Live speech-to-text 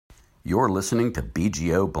You're listening to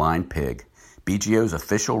BGO Blind Pig, BGO's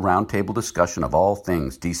official roundtable discussion of all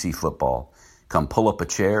things DC football. Come pull up a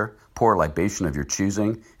chair, pour a libation of your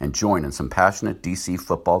choosing, and join in some passionate DC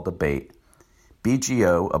football debate.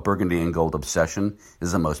 BGO, a Burgundy and Gold obsession,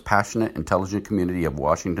 is the most passionate, intelligent community of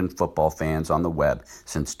Washington football fans on the web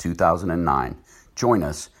since 2009. Join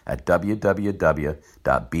us at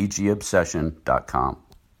www.bgobsession.com.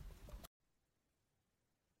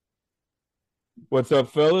 What's up,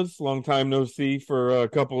 fellas? Long time no see for a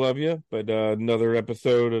couple of you, but another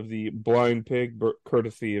episode of the Blind Pig,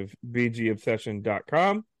 courtesy of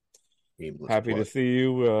bgobsession.com. Happy to see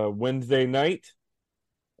you Wednesday night.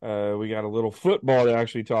 We got a little football to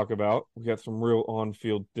actually talk about. We got some real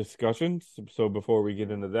on-field discussions. So before we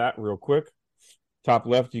get into that, real quick, top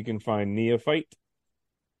left, you can find Neophyte.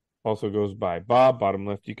 Also goes by Bob. Bottom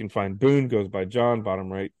left, you can find Boone. Goes by John.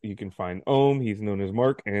 Bottom right, you can find Ohm. He's known as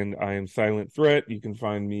Mark. And I am Silent Threat. You can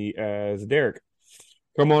find me as Derek.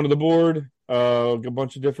 Come onto the board. A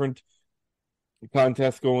bunch of different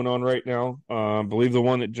contests going on right now. I believe the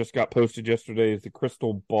one that just got posted yesterday is the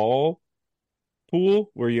Crystal Ball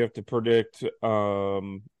pool, where you have to predict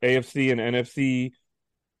AFC and NFC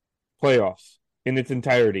playoffs in its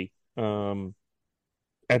entirety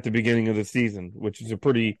at the beginning of the season, which is a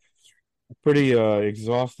pretty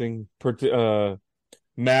exhausting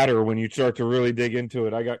matter when you start to really dig into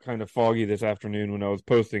it. I got kind of foggy this afternoon when I was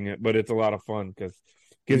posting it, but it's a lot of fun because it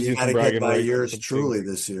gives you some bragging rights. Yours truly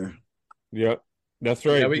this year. Yep, that's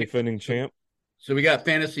right. Yeah, defending champ. So we got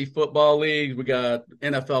fantasy football leagues. We got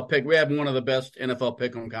NFL pick. We have one of the best NFL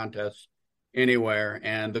pick-em contests anywhere.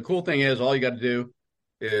 And the cool thing is, all you got to do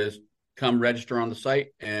is come register on the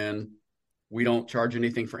site, and we don't charge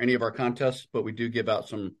anything for any of our contests, but we do give out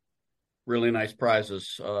some really nice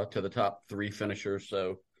prizes to the top three finishers.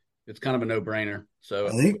 So it's kind of a no-brainer. So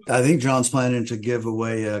I think John's planning to give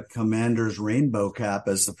away a Commander's rainbow cap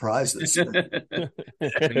as the prize this year.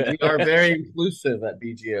 We are very inclusive at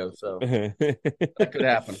BGO, so that could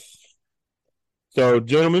happen. So,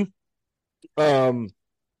 gentlemen, I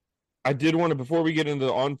did want to, before we get into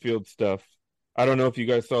the on-field stuff, I don't know if you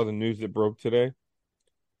guys saw the news that broke today.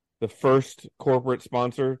 The first corporate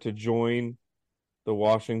sponsor to join the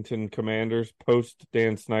Washington Commanders post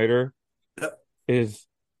Dan Snyder is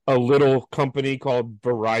a little company called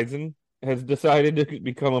Verizon has decided to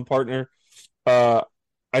become a partner. I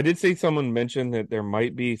did see someone mention that there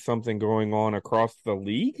might be something going on across the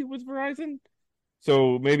league with Verizon.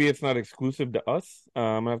 So maybe it's not exclusive to us. I'm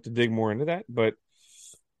going to have to dig more into that. But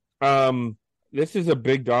this is a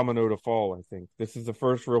big domino to fall, I think. This is the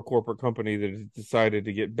first real corporate company that has decided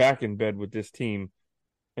to get back in bed with this team.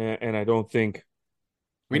 And I don't think...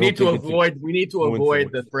 We need to avoid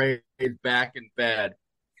the phrase "back in bed."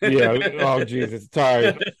 Yeah. Oh, Jesus.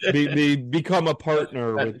 Tired. Become a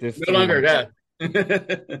partner with this. No longer that.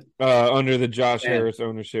 Under the Josh Harris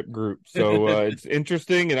ownership group. So it's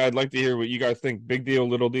interesting, and I'd like to hear what you guys think. Big deal,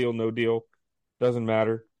 little deal, no deal. Doesn't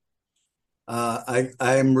matter.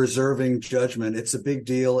 I'm reserving judgment. It's a big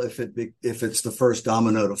deal if it's the first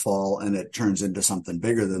domino to fall and it turns into something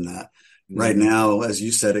bigger than that. Mm-hmm. Right now, as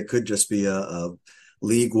you said, it could just be a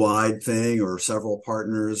league-wide thing or several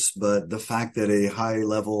partners, but the fact that a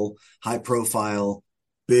high-level, high-profile,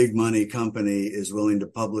 big-money company is willing to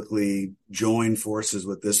publicly join forces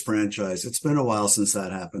with this franchise, it's been a while since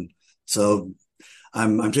that happened. So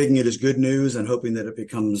I'm taking it as good news and hoping that it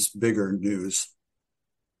becomes bigger news.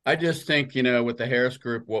 I just think, with the Harris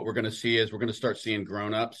Group, what we're going to see is we're going to start seeing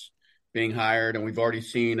grown-ups being hired, and we've already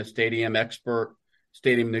seen a stadium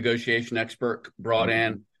negotiation expert brought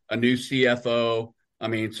in, a new CFO. I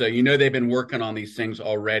mean, so they've been working on these things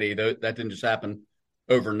already. That didn't just happen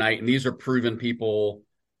overnight. And these are proven people,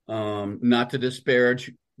 not to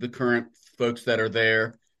disparage the current folks that are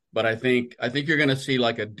there, but I think you're going to see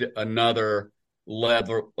like another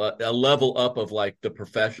level up of like the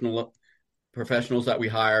professionals that we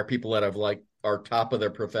hire, people that have like are top of their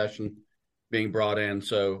profession being brought in.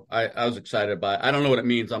 So I was excited by it. I don't know what it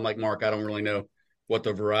means. I'm like Mark. I don't really know what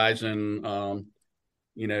the Verizon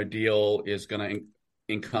deal is going to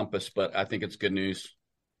encompass, but I think it's good news.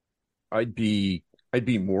 I'd be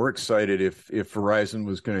more excited if Verizon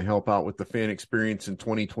was going to help out with the fan experience in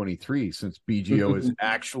 2023, since BGO is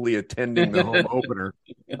actually attending the home opener.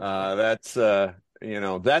 That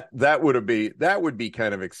would be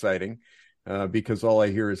kind of exciting, because all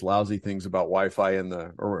I hear is lousy things about Wi-Fi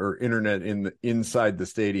or internet inside the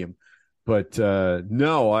stadium. But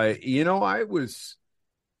no,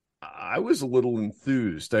 I was a little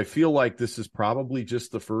enthused. I feel like this is probably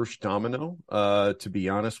just the first domino, to be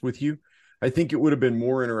honest with you. I think it would have been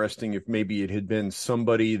more interesting if maybe it had been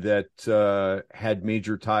somebody that had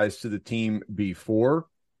major ties to the team before,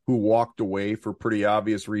 who walked away for pretty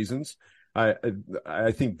obvious reasons.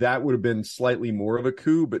 I think that would have been slightly more of a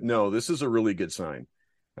coup, but no, this is a really good sign,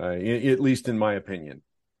 at least in my opinion.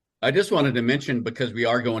 I just wanted to mention, because we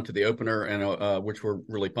are going to the opener, and which we're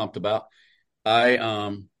really pumped about.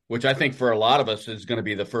 Which I think for a lot of us is going to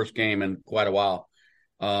be the first game in quite a while.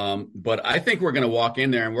 But I think we're going to walk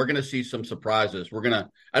in there and we're going to see some surprises.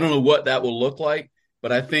 I don't know what that will look like,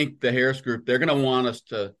 but I think the Harris group, they're going to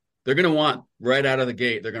want right out of the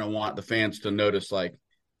gate, they're going to want the fans to notice like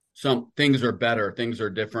some things are better, things are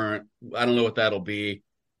different. I don't know what that'll be,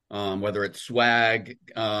 whether it's swag,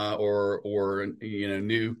 or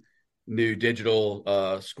new digital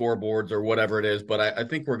scoreboards or whatever it is. But I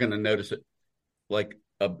think we're going to notice it like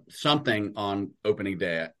something on opening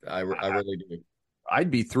day. I really do.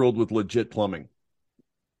 I'd be thrilled with legit plumbing.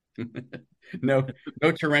 No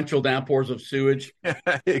torrential downpours of sewage.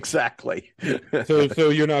 Exactly. So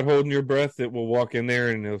you're not holding your breath that we'll walk in there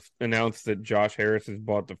and it'll announce that Josh Harris has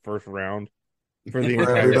bought the first round for the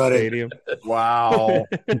entire stadium. Wow.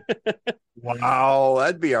 Wow,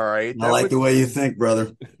 that'd be all right. I like the way you think,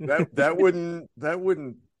 brother. That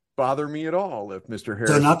wouldn't bother me at all if Mr.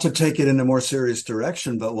 Harris. So not to take it in a more serious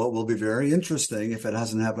direction, but what will be very interesting, if it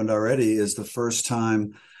hasn't happened already, is the first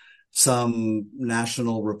time some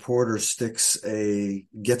national reporter gets a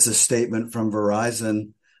statement from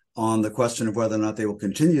Verizon on the question of whether or not they will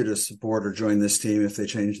continue to support or join this team if they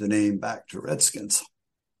change the name back to Redskins.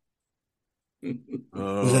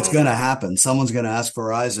 Because it's going to happen. Someone's going to ask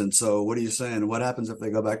Verizon, so what are you saying? What happens if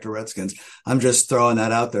they go back to Redskins? I'm just throwing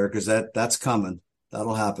that out there because that's coming.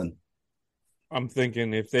 That'll happen. I'm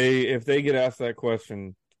thinking if they get asked that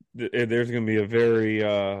question, there's going to be a very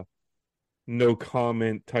no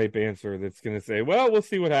comment type answer that's going to say, well, we'll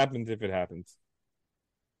see what happens if it happens.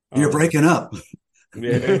 You're breaking up.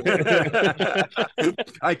 Yeah.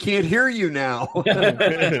 I can't hear you now. What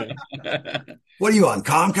are you on,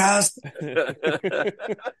 Comcast?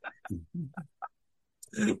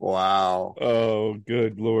 Wow. Oh,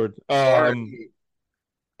 good Lord. All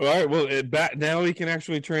right. Well, now we can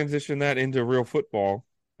actually transition that into real football.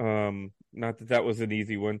 Not that was an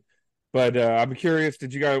easy one, but I'm curious.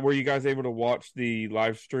 Were you guys able to watch the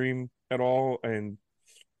live stream at all? And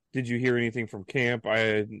did you hear anything from camp?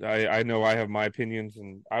 I know I have my opinions,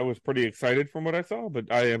 and I was pretty excited from what I saw,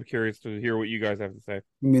 but I am curious to hear what you guys have to say.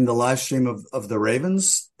 You mean the live stream of the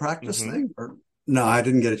Ravens practice thing? Or no, I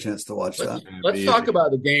didn't get a chance to watch that. Let's talk about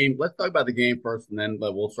the game. Let's talk about the game first, and then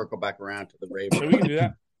we'll circle back around to the Ravens. So we can do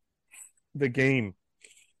that. The game.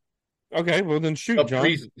 Okay, well then shoot, John.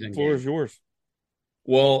 The floor is yours.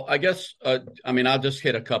 Well, I guess I'll just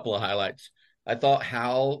hit a couple of highlights. I thought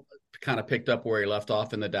Hal kind of picked up where he left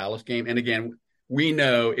off in the Dallas game. And again, we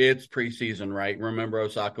know it's preseason, right? Remember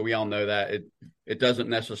Osaka. We all know that. It doesn't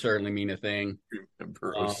necessarily mean a thing.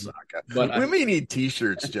 Remember Osaka. But we may need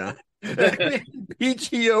T-shirts, John.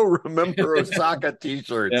 PGO Remember Osaka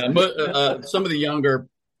T-shirts. Yeah, but some of the younger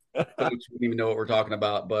folks wouldn't even know what we're talking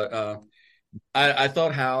about. But I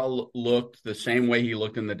thought Hal looked the same way he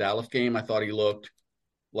looked in the Dallas game. I thought he looked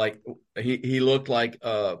like he looked like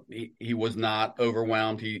he was not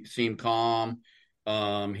overwhelmed. He seemed calm.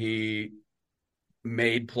 He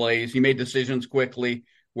made plays. He made decisions quickly,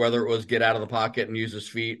 whether it was get out of the pocket and use his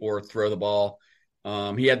feet or throw the ball.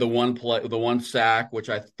 He had the one sack, which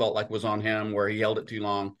I felt like was on him, where he held it too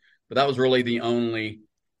long. But that was really the only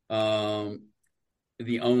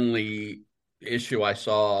issue I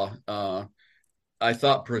saw. I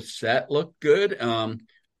thought Brissett looked good.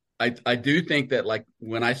 I do think that, like,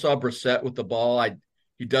 when I saw Brissett with the ball,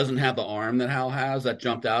 he doesn't have the arm that Hal has. That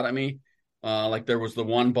jumped out at me. Like there was the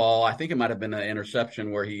one ball, I think it might have been an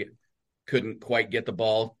interception where he couldn't quite get the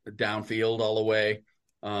ball downfield all the way.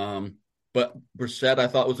 But Brissett I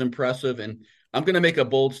thought was impressive. And I'm going to make a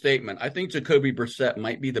bold statement. I think Jacoby Brissett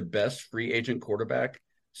might be the best free agent quarterback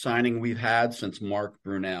signing we've had since Mark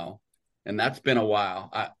Brunell. And that's been a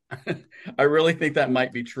while. I really think that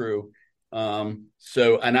might be true. And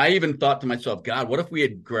I even thought to myself, God, what if we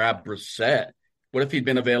had grabbed Brissett? What if he'd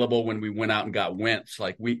been available when we went out and got Wentz?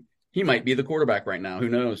 Like he might be the quarterback right now. Who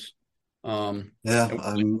knows? Yeah,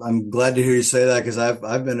 I'm glad to hear you say that, because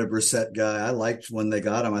I've been a Brissett guy. I liked when they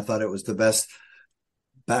got him. I thought it was the best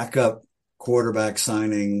backup quarterback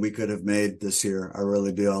signing we could have made this year. I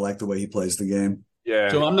really do. I like the way he plays the game.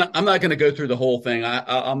 Yeah. So I'm not going to go through the whole thing.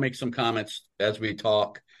 I'll make some comments as we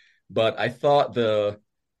talk, but I thought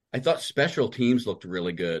special teams looked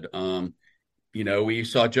really good. We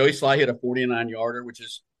saw Joey Sly hit a 49-yarder, which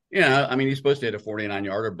is, he's supposed to hit a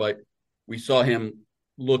 49-yarder, but we saw him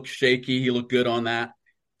looked shaky. He looked good on that.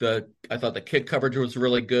 I thought the kick coverage was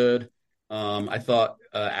really good. I thought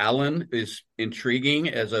Allen is intriguing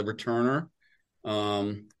as a returner.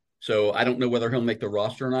 So I don't know whether he'll make the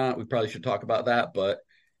roster or not. We probably should talk about that. But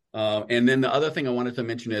and then the other thing I wanted to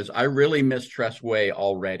mention is I really miss Tress Way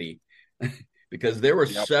already because there were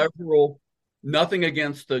several. Nothing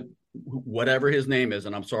against whatever his name is,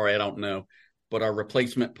 and I'm sorry I don't know, but our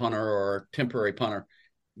replacement punter or our temporary punter.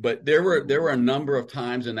 But there were a number of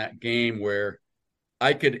times in that game where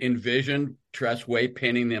I could envision Tress Way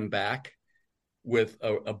pinning them back with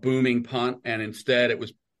a booming punt, and instead it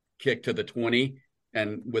was kicked to the 20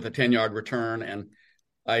 and with a 10-yard return. And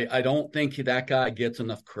I don't think that guy gets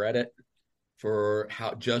enough credit for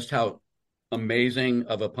how amazing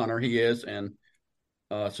of a punter he is. And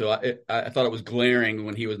so I thought it was glaring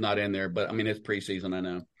when he was not in there. But, I mean, it's preseason, I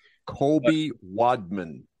know. Colby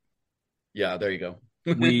Wadman. Yeah, there you go.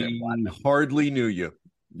 We hardly knew you.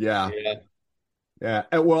 Yeah.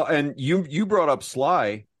 Well, and you brought up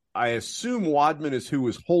Sly. I assume Wadman is who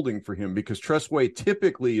was holding for him because Tress Way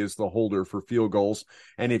typically is the holder for field goals.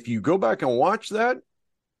 And if you go back and watch that,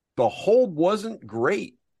 the hold wasn't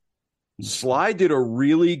great. Sly did a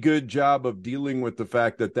really good job of dealing with the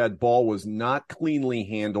fact that ball was not cleanly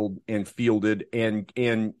handled and fielded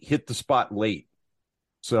and hit the spot late.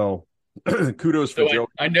 So kudos for Joe.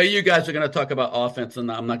 I know you guys are going to talk about offense, and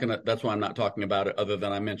that's why I'm not talking about it other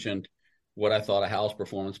than I mentioned what I thought of Hal's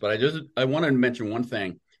performance. But I wanted to mention one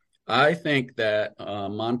thing. I think that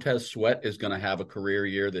Montez Sweat is going to have a career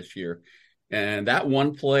year this year. And that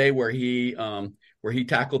one play where he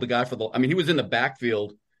tackled the guy he was in the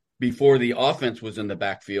backfield before the offense was in the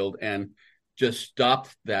backfield and just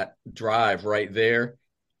stopped that drive right there.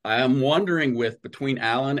 I am wondering between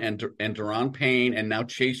Allen and Deron Payne and now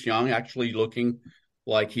Chase Young actually looking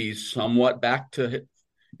like he's somewhat back to,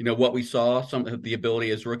 what we saw, some of the ability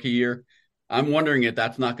his rookie year. I'm wondering if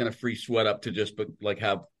that's not going to free Sweat up to just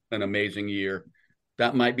have an amazing year.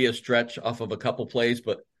 That might be a stretch off of a couple plays,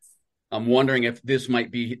 but I'm wondering if this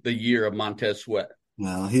might be the year of Montez Sweat.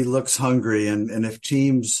 Well, he looks hungry, and if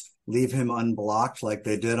teams leave him unblocked like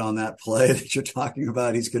they did on that play that you're talking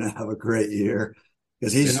about, he's going to have a great year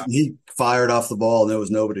because he fired off the ball and there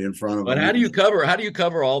was nobody in front of him. But how do you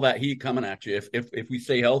cover all that heat coming at you if we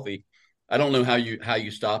stay healthy? I don't know how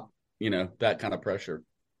you stop that kind of pressure.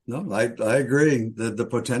 No, I agree. The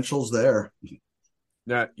potential's there.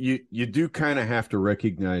 Now you do kind of have to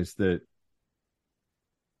recognize that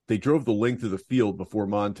they drove the length of the field before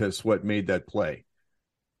Montez Sweat made that play.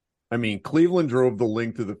 I mean, Cleveland drove the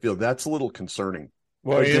length of the field. That's a little concerning.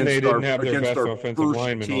 Well, and they didn't have their best offensive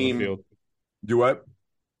lineman on the field. Do what?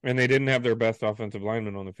 And they didn't have their best offensive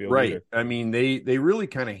lineman on the field. Right. Either. I mean, they really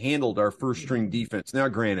kind of handled our first string defense. Now,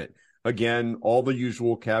 granted, again, all the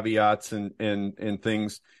usual caveats and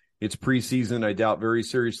things. It's preseason. I doubt very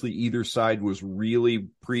seriously either side was really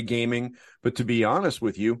pre-gaming. But to be honest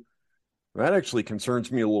with you, that actually concerns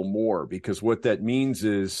me a little more because what that means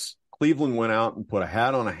is Cleveland went out and put a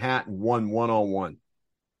hat on a hat and won one-on-one.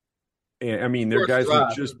 And, I mean, their guys were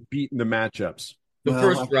just beating the matchups. The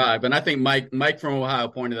first drive, and I think Mike from Ohio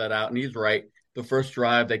pointed that out, and he's right. The first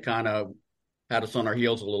drive, they kind of had us on our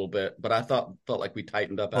heels a little bit, but I felt like we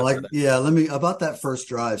tightened up after that. Yeah, about that first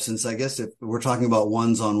drive, since I guess if we're talking about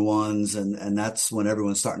ones-on-ones, and that's when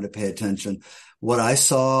everyone's starting to pay attention. What I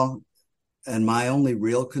saw, and my only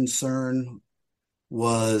real concern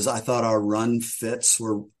was I thought our run fits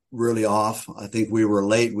were really off. I think we were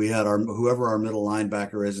late. We had whoever our middle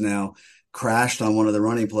linebacker is now crashed on one of the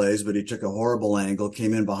running plays, but he took a horrible angle,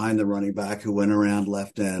 came in behind the running back who went around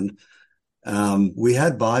left end. We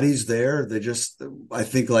had bodies there. I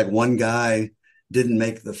think like one guy didn't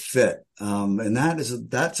make the fit. And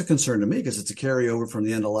that's a concern to me because it's a carryover from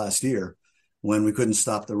the end of last year when we couldn't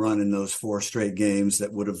stop the run in those 4 straight games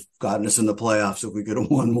that would have gotten us in the playoffs if we could have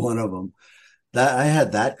won one of them. That I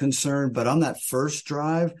had that concern, but on that first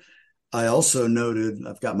drive, I also noted,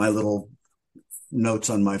 I've got my little notes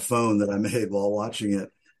on my phone that I made while watching it.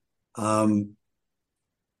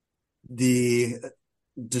 The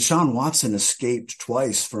Deshaun Watson escaped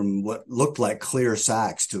twice from what looked like clear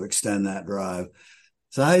sacks to extend that drive.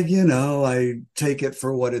 So I take it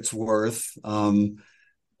for what it's worth.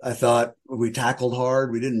 I thought we tackled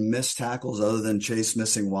hard. We didn't miss tackles other than Chase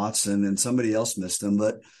missing Watson and somebody else missed him,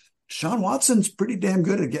 but Deshaun Watson's pretty damn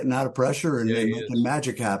good at getting out of pressure and making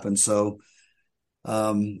magic happen. So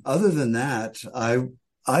other than that,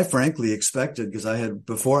 I frankly expected, because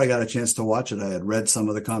before I got a chance to watch it, I had read some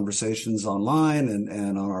of the conversations online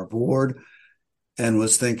and on our board and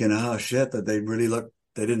was thinking, oh shit, that they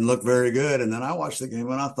didn't look very good. And then I watched the game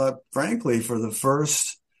and I thought, frankly, for the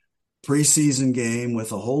first preseason game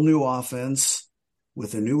with a whole new offense,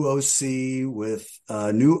 with a new OC, with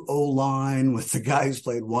a new O-line, with the guy who's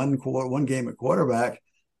played one game at quarterback.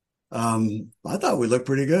 I thought we looked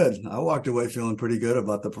pretty good. I walked away feeling pretty good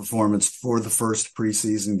about the performance for the first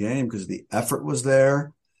preseason game because the effort was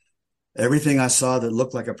there. Everything I saw that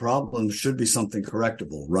looked like a problem should be something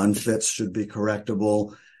correctable. Run fits should be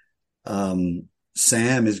correctable.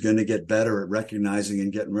 Sam is going to get better at recognizing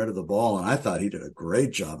and getting rid of the ball. And I thought he did a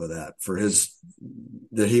great job of that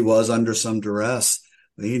that he was under some duress.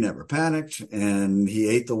 He never panicked and he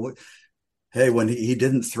ate when he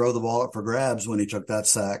didn't throw the ball up for grabs when he took that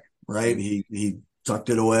sack, right? He tucked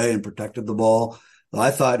it away and protected the ball.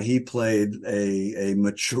 I thought he played a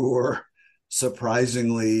mature,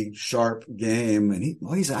 surprisingly sharp game, and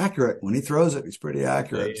he's accurate when he throws it. He's pretty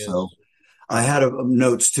accurate. So I had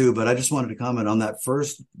notes too, but I just wanted to comment on that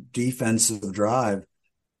first defensive drive.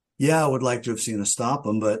 Yeah, I would like to have seen us stop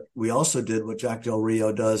them, but we also did what Jack Del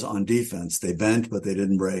Rio does on defense. They bent, but they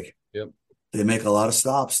didn't break. Yep. They make a lot of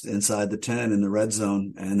stops inside the 10 in the red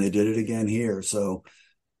zone, and they did it again here. So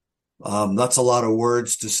that's a lot of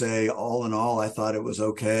words to say. All in all, I thought it was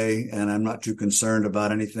okay, and I'm not too concerned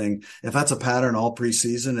about anything. If that's a pattern all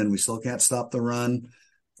preseason and we still can't stop the run,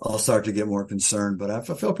 I'll start to get more concerned. But I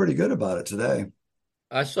feel pretty good about it today.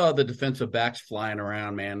 I saw the defensive backs flying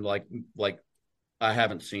around, man, like I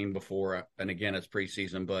haven't seen before. And again, it's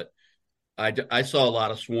preseason, but I saw a lot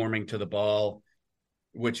of swarming to the ball,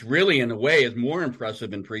 which really, in a way, is more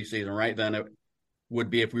impressive in preseason, right, than it would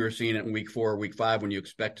be if we were seeing it in week 4 or week 5 when you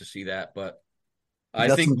expect to see that. But I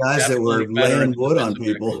think some guys that were laying wood on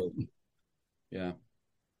people. Yeah.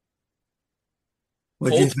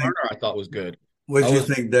 What do you think? Turner, I thought was good. What do you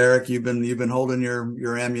think, Derek? You've been holding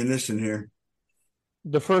your ammunition here.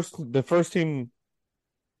 The first team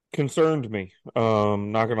concerned me.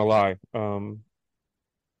 Not gonna lie.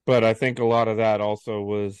 But I think a lot of that also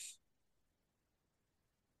was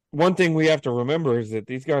one thing we have to remember is that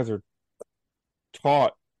these guys are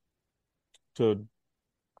taught to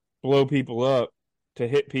blow people up, to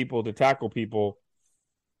hit people, to tackle people,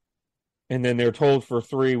 and then they're told for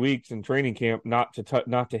 3 weeks in training camp not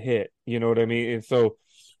to hit. You know what I mean? And so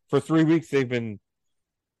for 3 weeks they've been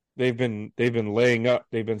laying up,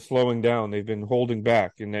 they've been slowing down, they've been holding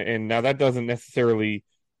back, and now that doesn't necessarily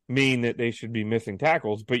mean that they should be missing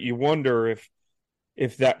tackles, but you wonder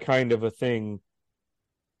if that kind of a thing,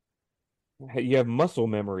 you have muscle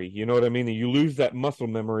memory, you know what I mean? You lose that muscle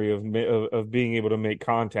memory of being able to make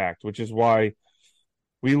contact, which is why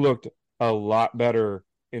we looked a lot better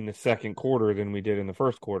in the second quarter than we did in the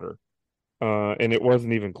first quarter. And it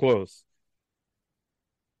wasn't even close.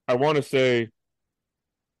 I want to say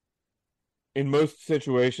in most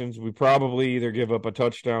situations, we probably either give up a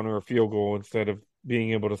touchdown or a field goal instead of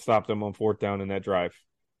being able to stop them on 4th down in that drive.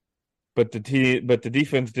 But the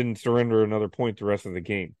defense didn't surrender another point the rest of the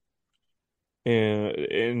game.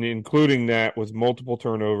 And including that was multiple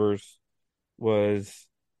turnovers, was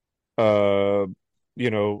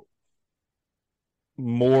more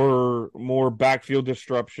backfield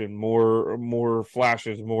disruption, more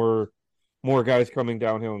flashes, more guys coming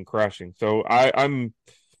downhill and crashing. So I'm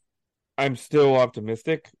still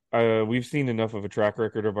optimistic. We've seen enough of a track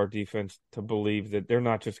record of our defense to believe that they're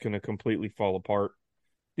not just going to completely fall apart.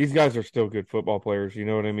 These guys are still good football players, you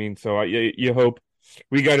know what I mean? So you hope.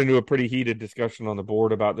 We got into a pretty heated discussion on the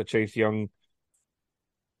board about the Chase Young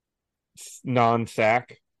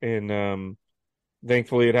non-sack, and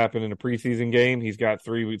thankfully it happened in a preseason game. He's got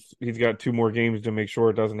 3 weeks. He's got 2 more games to make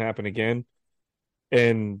sure it doesn't happen again,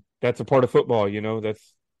 and that's a part of football. You know,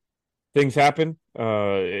 things happen.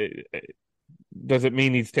 Does it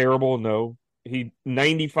mean he's terrible? No.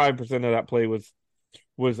 95% of that play was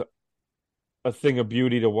a thing of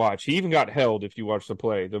beauty to watch. He even got held if you watch the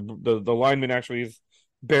play. The lineman actually is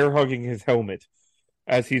bear hugging his helmet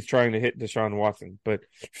as he's trying to hit Deshaun Watson. But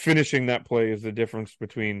finishing that play is the difference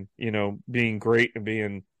between, being great and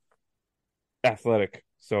being athletic.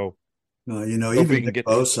 So even Nick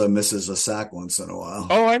Bosa misses a sack once in a while.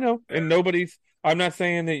 Oh, I know. And I'm not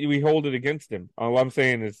saying that we hold it against him. All I'm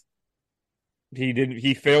saying is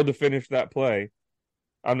he failed to finish that play.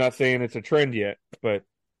 I'm not saying it's a trend yet, but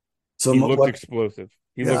he looked explosive.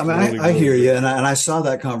 I hear you, and I saw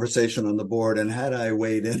that conversation on the board, and had I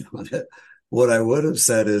weighed in on it, what I would have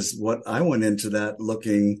said is what I went into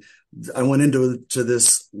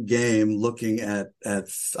this game looking at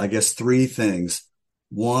I guess 3 things.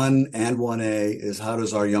 1 and 1A is, how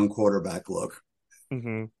does our young quarterback look?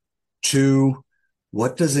 Mm-hmm. 2,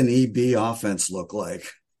 what does an EB offense look like?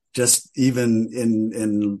 Just even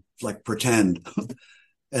in like pretend.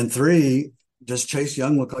 And 3, does Chase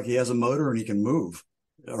Young look like he has a motor and he can move?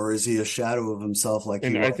 or is he a shadow of himself like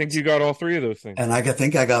And he I was? think you got all three of those things. And I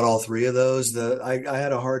think I got all three of those. I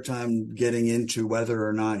had a hard time getting into whether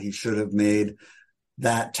or not he should have made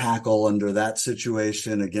that tackle under that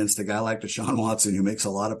situation against a guy like Deshaun Watson, who makes a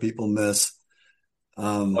lot of people miss.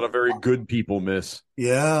 A lot of very good people miss.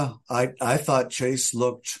 Yeah, I thought Chase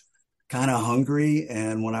looked kind of hungry,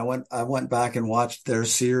 and when I went back and watched their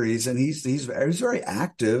series, and he's very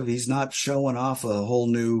active. He's not showing off a whole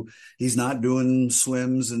new. He's not doing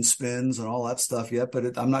swims and spins and all that stuff yet,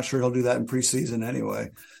 but I'm not sure he'll do that in preseason anyway.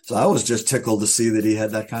 So I was just tickled to see that he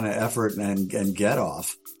had that kind of effort and get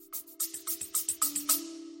off.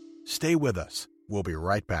 Stay with us. We'll be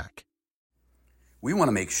right back. We want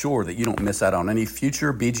to make sure that you don't miss out on any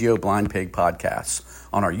future BGO Blind Pig podcasts.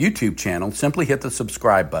 On our YouTube channel, simply hit the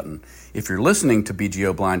subscribe button. If you're listening to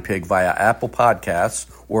BGO Blind Pig via Apple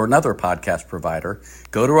Podcasts or another podcast provider,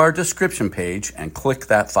 go to our description page and click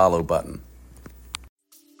that follow button.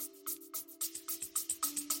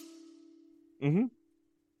 Mm-hmm.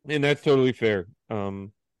 And that's totally fair.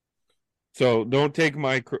 So don't take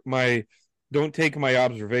my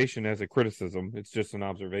observation as a criticism. It's just an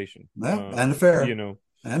observation. Yeah, and fair.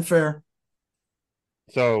 And fair.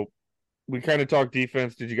 So we kind of talked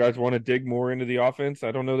defense. Did you guys want to dig more into the offense?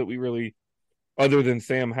 I don't know that we really, other than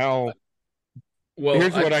Sam Howell. Well,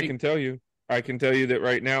 here's what I can tell you. I can tell you that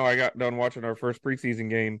right now I got done watching our first preseason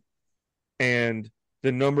game, and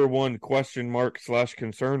the number one question mark /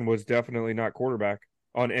 concern was definitely not quarterback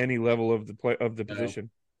on any level of the position.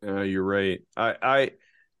 You're right. I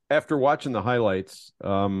after watching the highlights,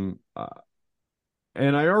 and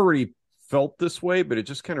I already felt this way, but it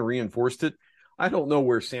just kind of reinforced it. I don't know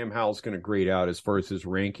where Sam Howell's going to grade out as far as his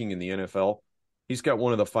ranking in the NFL. He's got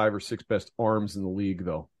one of the 5 or 6 best arms in the league,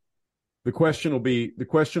 though. The question will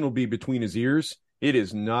be between his ears. It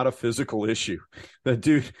is not a physical issue. The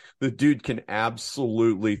dude can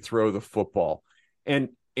absolutely throw the football, and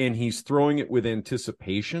he's throwing it with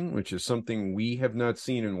anticipation, which is something we have not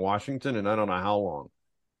seen in Washington, and I don't know how long.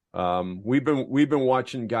 We've been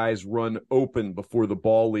watching guys run open before the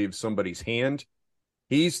ball leaves somebody's hand.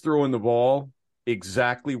 He's throwing the ball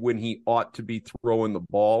exactly when he ought to be throwing the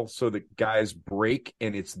ball so that guys break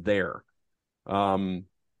and it's there. And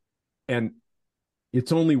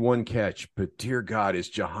it's only one catch, but dear God, is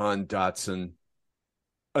Jahan Dotson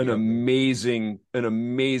an amazing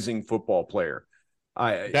football player.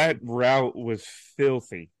 That route was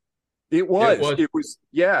filthy. It was,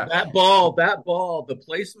 yeah. That ball, the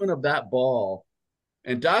placement of that ball,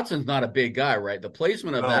 and Dotson's not a big guy, right? The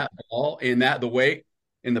placement of that ball in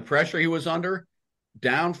the pressure he was under,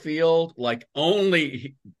 downfield, like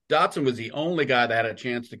Dotson was the only guy that had a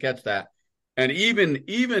chance to catch that. And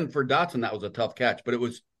even for Dotson, that was a tough catch. But it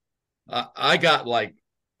was, I got like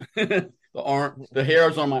the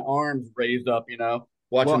hairs on my arms raised up,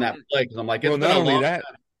 watching that play, because I'm like, it's not only that.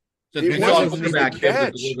 It wasn't even the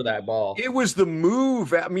catch. That ball. It was the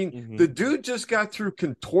move. I mean, the dude just got through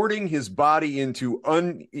contorting his body into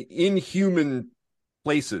inhuman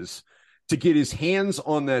places to get his hands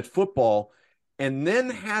on that football, and then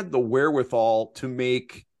had the wherewithal to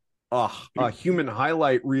make a human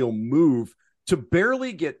highlight reel move to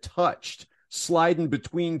barely get touched, sliding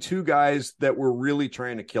between 2 guys that were really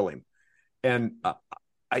trying to kill him. And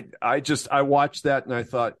I watched that and I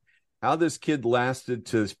thought, how this kid lasted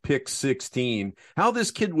to pick 16, how this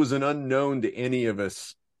kid was an unknown to any of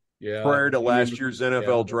us prior to last year's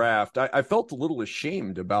NFL draft. I felt a little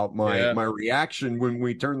ashamed about my reaction when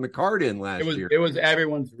we turned the card in last year. It was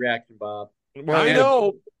everyone's reaction, Bob. Well, I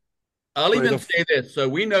know. I'll even say this. So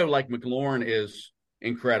we know like McLaurin is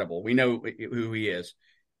incredible. We know who he is.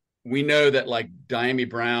 We know that like Diami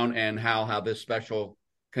Brown and Hal have this special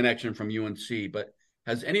connection from UNC, but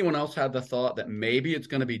has anyone else had the thought that maybe it's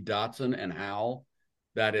going to be Dotson and Howell?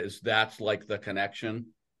 That's like the connection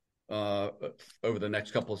over the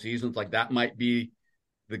next couple of seasons. Like that might be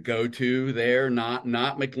the go-to there, not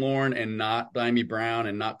McLaurin and not Diami Brown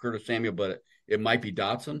and not Curtis Samuel, but it might be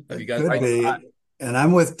Dotson. Have you guys? Could be. And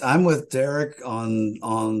I'm with Derek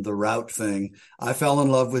on the route thing. I fell in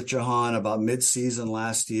love with Jahan about mid-season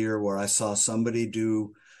last year, where I saw somebody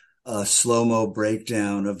do a slow-mo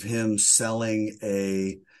breakdown of him selling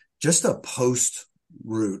just a post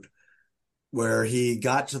route where he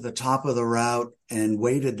got to the top of the route and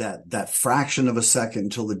waited that fraction of a second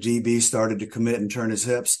until the DB started to commit and turn his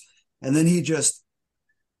hips. And then he just,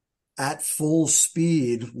 at full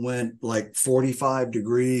speed, went like 45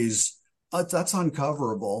 degrees. That's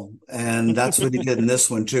uncoverable. And that's what he did in this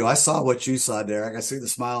one too. I saw what you saw, Derek. I see the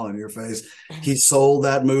smile on your face. He sold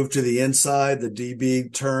that move to the inside. The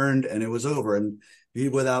DB turned and it was over. And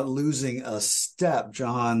without losing a step.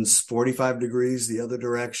 John's 45 degrees the other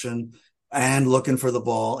direction and looking for the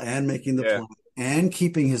ball and making the play and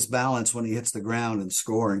keeping his balance when he hits the ground and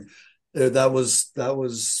scoring. That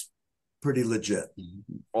was pretty legit.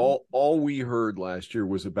 All we heard last year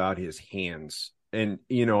was about his hands. And,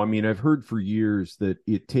 I've heard for years that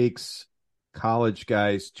it takes college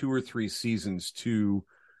guys 2 or 3 seasons to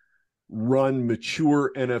run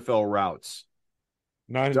mature NFL routes.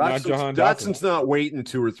 Not Jahan Dotson's not waiting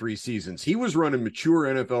 2 or 3 seasons. He was running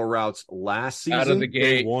mature NFL routes last season. Out of the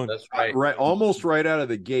gate. That's right. Almost right out of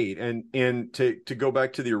the gate. And to go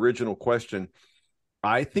back to the original question,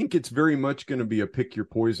 I think it's very much going to be a pick your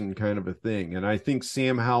poison kind of a thing. And I think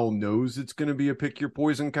Sam Howell knows it's going to be a pick your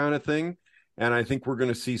poison kind of thing. And I think we're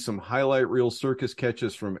going to see some highlight reel circus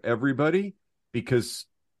catches from everybody, because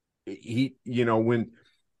I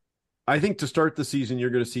think to start the season, you're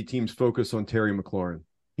going to see teams focus on Terry McLaurin.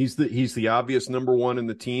 He's the obvious number one in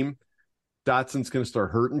the team. Dotson's going to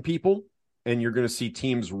start hurting people, and you're going to see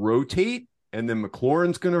teams rotate, and then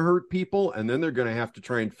McLaurin's going to hurt people, and then they're going to have to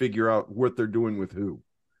try and figure out what they're doing with who.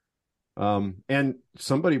 And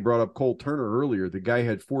somebody brought up Cole Turner earlier. The guy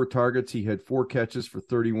had 4 targets. He had 4 catches for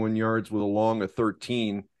 31 yards with a long of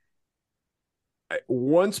 13.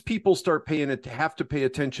 Once people start have to pay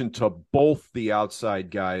attention to both the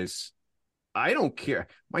outside guys, I don't care.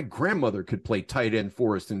 My grandmother could play tight end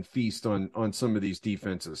for us and feast on some of these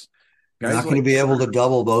defenses. Guys not going to be able to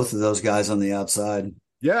double both of those guys on the outside.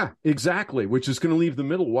 Yeah, exactly. Which is going to leave the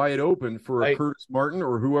middle wide open for a Curtis Martin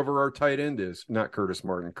or whoever our tight end is. Not Curtis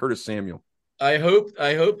Martin, Curtis Samuel. I hope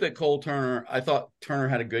that Cole Turner. I thought Turner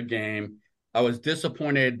had a good game. I was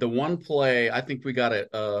disappointed. The one play, I think we got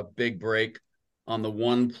a big break on the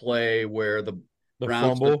one play where the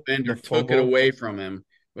Browns defender took it away from him.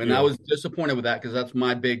 And I was disappointed with that, because that's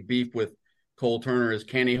my big beef with Cole Turner is,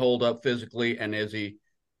 can he hold up physically, and is he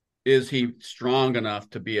strong enough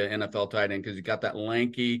to be an NFL tight end? Because he's got that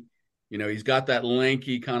lanky,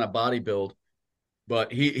 kind of body build.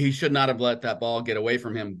 But he should not have let that ball get away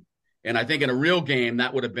from him. And I think in a real game,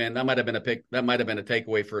 that might have been a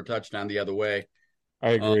takeaway for a touchdown the other way.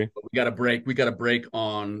 I agree. But we got to break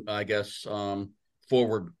on, I guess,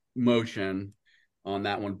 forward motion on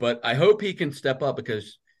that one. But I hope he can step up,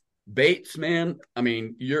 because Bates, man, I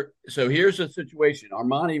mean, so here's the situation.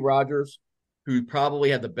 Armani Rogers, who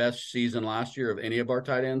probably had the best season last year of any of our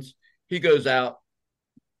tight ends, he goes out.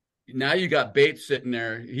 Now you got Bates sitting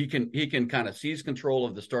there. He can kind of seize control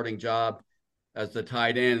of the starting job as the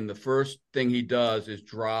tight end, and the first thing he does is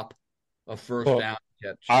drop a first down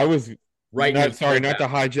catch. I was not to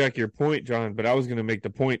hijack your point, John, but I was going to make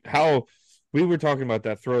the point how we were talking about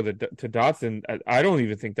that throw to Dotson. I don't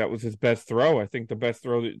even think that was his best throw. I think the best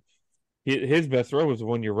throw his best throw was the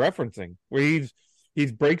one you're referencing, where he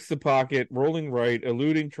breaks the pocket, rolling right,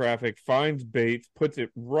 eluding traffic, finds Bates, puts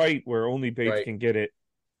it right where only Bates can get it.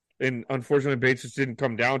 And unfortunately, Bates just didn't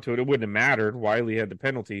come down to it. It wouldn't have mattered. Wiley had the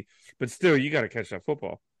penalty, but still, you got to catch that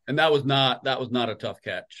football. And that was not a tough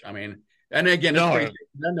catch. I mean, and again,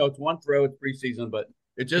 it's one throw, it's preseason, but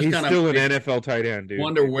it just he's kind of still an NFL tight end, dude.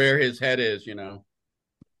 Wonder where his head is,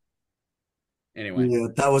 Anyway, yeah,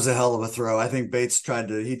 that was a hell of a throw. I think Bates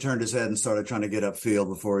he turned his head and started trying to get upfield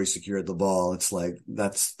before he secured the ball. It's like,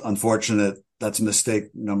 that's unfortunate. That's mistake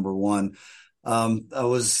number one. Talking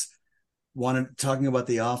about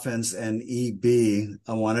the offense and EB,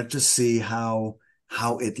 I wanted to see how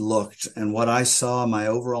it looked. And what I saw, my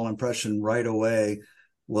overall impression right away,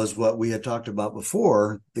 was what we had talked about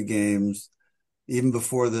before the games, even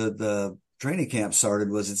before the training camp started,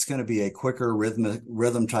 was it's going to be a quicker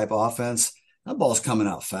rhythm type offense. That ball's coming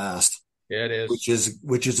out fast. Yeah, it is.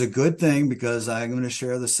 Which is a good thing, because I'm going to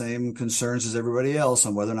share the same concerns as everybody else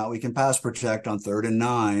on whether or not we can pass protect on 3rd and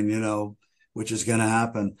 9, which is going to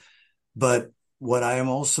happen. But what I am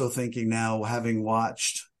also thinking now, having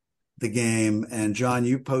watched the game, and John,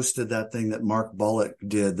 you posted that thing that Mark Bullock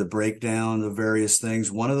did, the breakdown of various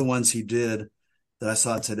things. One of the ones he did that I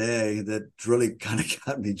saw today that really kind of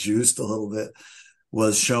got me juiced a little bit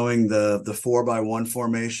was showing the 4-by-1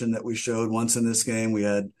 formation that we showed once in this game. We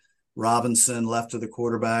had Robinson left of the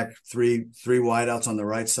quarterback, three wideouts on the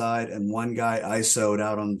right side, and one guy ISO'd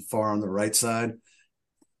out far on the right side.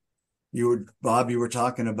 Bob, you were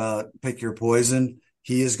talking about pick your poison.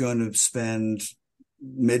 He is going to spend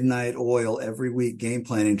midnight oil every week game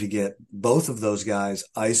planning to get both of those guys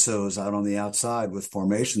ISOs out on the outside with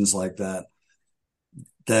formations like that.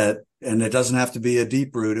 And it doesn't have to be a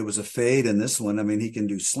deep route. It was a fade in this one. I mean, he can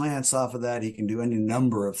do slants off of that. He can do any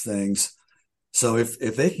number of things. So if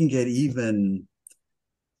they can get even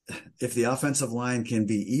if the offensive line can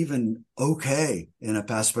be even okay in a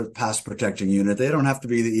pass protecting unit, they don't have to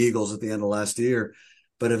be the Eagles at the end of last year,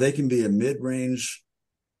 but if they can be a mid-range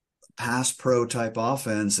pass pro type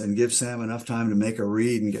offense and give Sam enough time to make a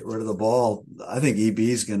read and get rid of the ball, I think EB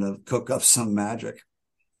is going to cook up some magic.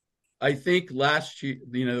 I think last year,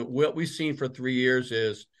 what we've seen for 3 years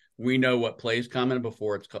is we know what plays coming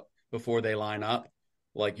before they line up.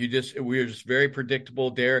 Like we're just very predictable.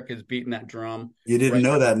 Derek has beaten that drum. You didn't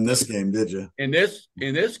know that in this game, did you? In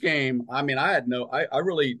this game, I mean, I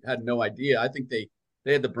really had no idea. I think they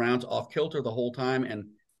had the Browns off kilter the whole time. And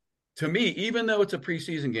to me, even though it's a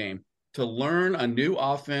preseason game, to learn a new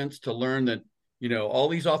offense, to learn that, all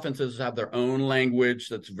these offenses have their own language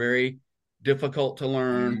that's very difficult to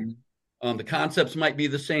learn. The concepts might be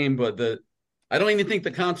the same, but I don't even think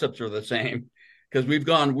the concepts are the same because we've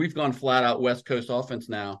gone flat out West Coast offense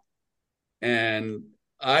now. And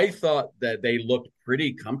I thought that they looked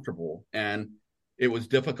pretty comfortable, and it was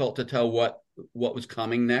difficult to tell what was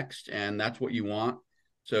coming next, and that's what you want.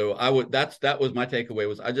 So that was my takeaway.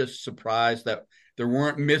 Was I just surprised that there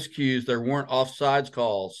weren't miscues, there weren't offsides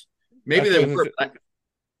calls. Maybe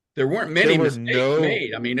there weren't many mistakes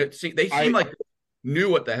made. I mean, they seemed like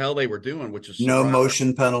knew what the hell they were doing, which is no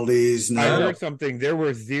motion penalties. No. I heard something. There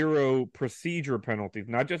were 0 procedure penalties,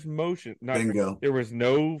 not just motion. Bingo. There was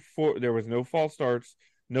no false starts,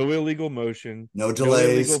 no illegal motion, no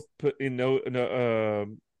delays,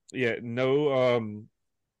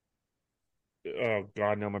 oh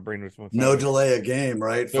God, no, my brain was no delay a game,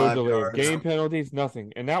 right? No delay, game penalties,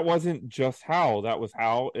 nothing. And that wasn't just Howell. That was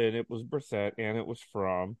Howell, and it was Brissett, and it was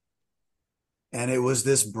Fromm. And it was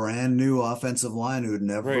this brand new offensive line who'd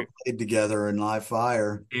never played together in live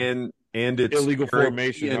fire. And it's illegal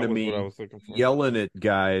formation. That was what I was looking for. Yelling at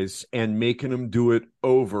guys and making them do it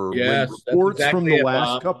over. Yes, when reports exactly from the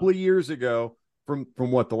last couple of years ago, from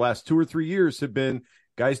what the last 2 or 3 years have been,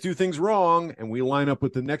 guys do things wrong, and we line up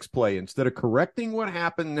with the next play instead of correcting what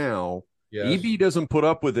happened now. Yes. EB doesn't put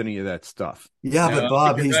up with any of that stuff. Yeah, but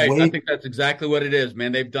Bob, I think that's exactly what it is,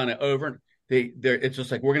 man. They've done it over. It's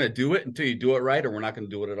just like, we're going to do it until you do it right, or we're not going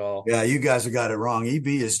to do it at all. Yeah, you guys have got it wrong. EB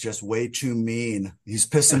is just way too mean. He's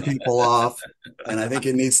pissing people off, and I think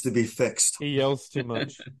it needs to be fixed. He yells too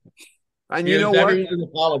much. And you know what? An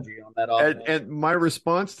apology on that. And my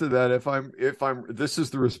response to that, if I'm, this is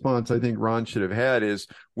the response I think Ron should have had, is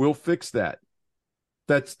we'll fix that.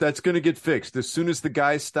 That's going to get fixed as soon as the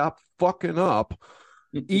guys stop fucking up.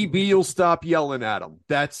 EB will stop yelling at them.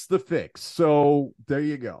 That's the fix. So there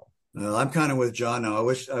you go. Well, I'm kind of with John now. I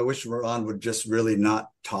wish Ron would just really not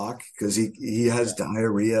talk, because he has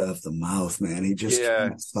diarrhea of the mouth, man. He just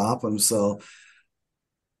can't stop him. So,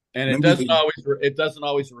 and it doesn't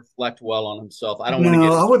always reflect well on himself. I don't want to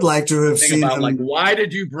get. I would like to have seen about, like, why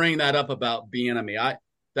did you bring that up about Bieniemy?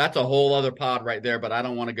 That's a whole other pod right there, but I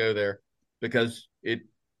don't want to go there because it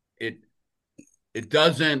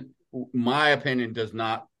doesn't. My opinion does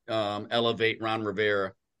not elevate Ron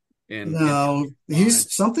Rivera.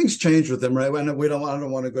 Something's changed with him, right? I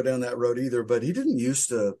don't want to go down that road either, but he didn't used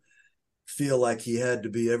to feel like he had to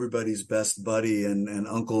be everybody's best buddy and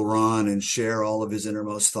Uncle Ron and share all of his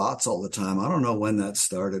innermost thoughts all the time. I don't know when that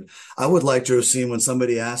started. I would like to have seen when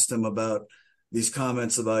somebody asked him about these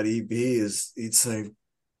comments about EB, he'd say, "What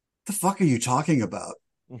the fuck are you talking about?"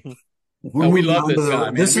 We love this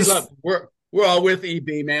guy, man. We're all with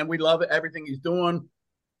EB, man. We love everything he's doing.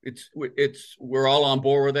 We're all on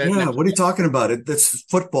board with it. Yeah, what are you talking about? That's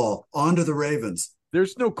football. On to the Ravens.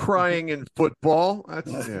 There's no crying in football.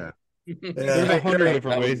 There's 100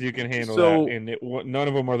 different ways you can handle that, and none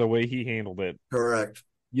of them are the way he handled it. Correct.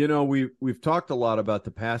 You know, we've talked a lot about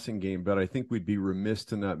the passing game, but I think we'd be remiss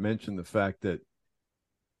to not mention the fact that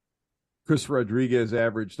Chris Rodriguez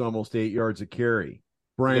averaged almost 8 yards a carry.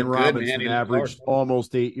 Brian Robinson averaged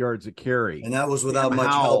almost 8 yards a carry. And that was without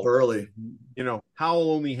much help early. You know,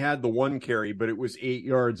 Howell only had the 1 carry, but it was 8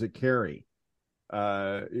 yards a carry.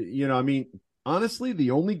 I mean, honestly,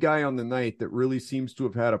 the only guy on the night that really seems to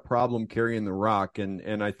have had a problem carrying the rock,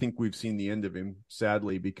 and I think we've seen the end of him,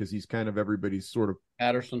 sadly, because he's kind of everybody's sort of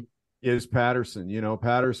Patterson. Is Patterson. You know,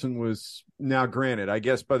 Patterson was, now granted, I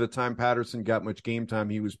guess by the time Patterson got much game time,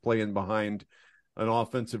 he was playing behind an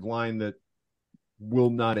offensive line that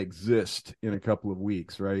will not exist in a couple of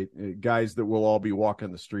weeks, right? Guys that will all be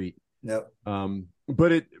walking the street. Yep.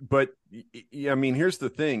 But I mean, here's the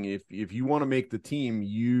thing. If you want to make the team,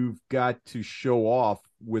 you've got to show off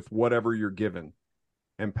with whatever you're given.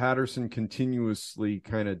 And Patterson continuously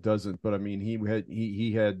kind of doesn't, but I mean,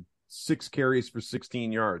 he had 6 carries for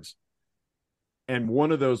 16 yards. And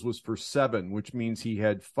one of those was for 7, which means he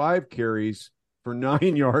had 5 carries for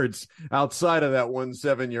 9 yards outside of that 1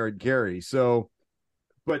 7-yard carry. So,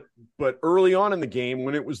 but early on in the game,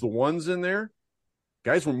 when it was the ones in there,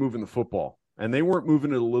 guys were moving the football, and they weren't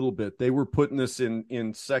moving it a little bit. They were putting this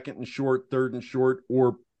in second and short, third and short,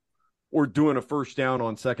 or doing a first down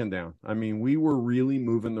on second down. I mean, we were really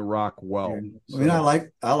moving the rock well. I mean, I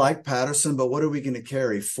like Patterson, but what are we going to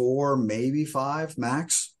carry? 4, maybe 5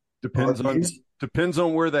 max? Depends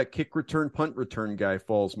on where that kick return, punt return guy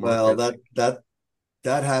falls. Well,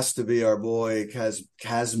 that has to be our boy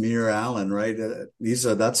Casimir Allen, right?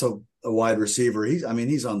 That's a wide receiver.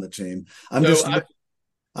 He's on the team. I'm just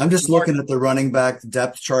looking at the running back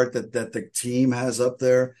depth chart that the team has up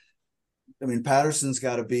there. I mean, Patterson's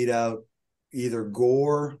got to beat out either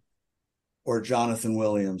Gore or Jonathan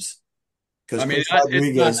Williams. I mean, it's not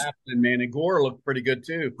happening, man. And Gore looked pretty good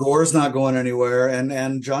too. Gore's not going anywhere,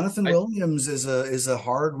 and Jonathan Williams is a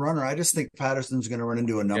hard runner. I just think Patterson's going to run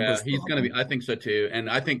into a number. Yeah, he's going to be. I think so too. And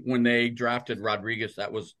I think when they drafted Rodriguez,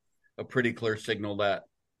 that was a pretty clear signal that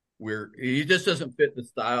he just doesn't fit the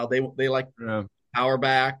style. They like power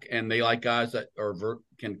back, and they like guys that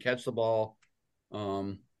can catch the ball.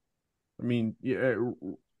 I mean,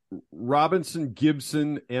 Robinson,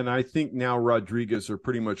 Gibson, and I think now Rodriguez are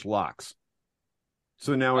pretty much locks.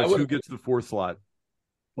 So now it's who gets the 4th slot.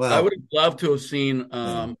 Well, I would have loved to have seen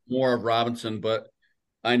more of Robinson, but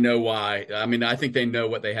I know why. I mean, I think they know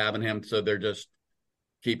what they have in him, so they're just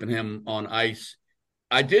keeping him on ice.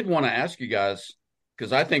 I did want to ask you guys,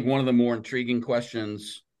 because I think one of the more intriguing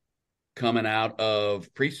questions coming out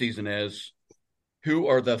of preseason is, who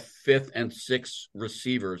are the 5th and 6th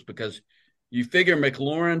receivers? Because you figure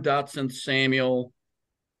McLaurin, Dotson, Samuel,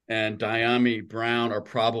 and Diami Brown are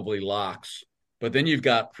probably locks. But then you've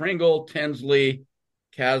got Pringle, Tinsley,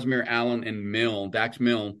 Casimir Allen, and Dax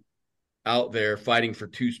Milne out there fighting for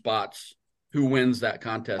 2 spots. Who wins that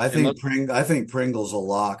contest? I think Pringle's a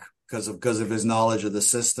lock because of his knowledge of the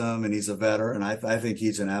system, and he's a veteran. I think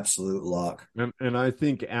he's an absolute lock. And I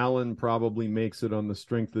think Allen probably makes it on the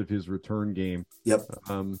strength of his return game. Yep.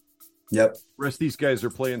 Yep. Rest of these guys are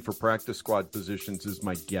playing for practice squad positions, is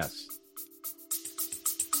my guess.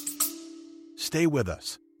 Stay with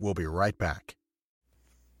us. We'll be right back.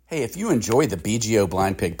 Hey, if you enjoy the BGO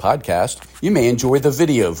Blind Pig podcast, you may enjoy the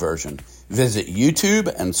video version. Visit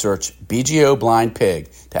YouTube and search BGO Blind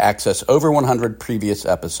Pig to access over 100 previous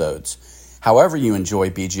episodes. However you enjoy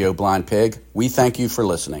BGO Blind Pig, we thank you for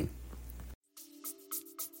listening.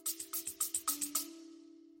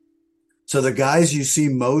 So the guys you see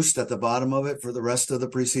most at the bottom of it for the rest of the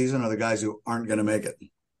preseason are the guys who aren't going to make it.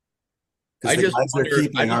 Because the guys they're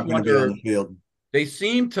keeping aren't going to be on the field. They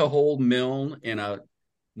seem to hold Milne in a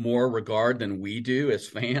more regard than we do as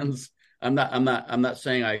fans. I'm not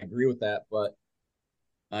saying I agree with that, but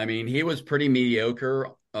I mean, he was pretty mediocre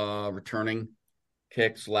returning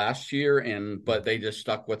kicks last year, but they just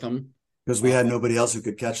stuck with him because we had nobody else who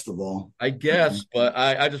could catch the ball, I guess. But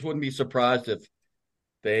I just wouldn't be surprised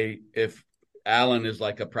if Allen is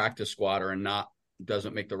like a practice squatter and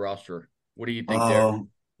doesn't make the roster. What do you think there?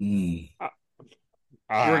 We're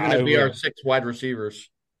going to be our 6 wide receivers.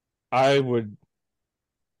 I would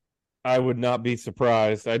not be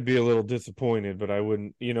surprised. I'd be a little disappointed, but I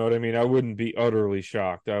wouldn't, you know what I mean? I wouldn't be utterly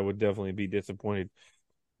shocked. I would definitely be disappointed.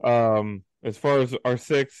 As far as our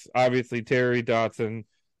 6, obviously Terry, Dotson,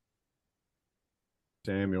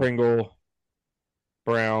 Samuel, Pringle,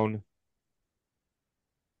 Brown,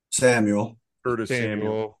 Curtis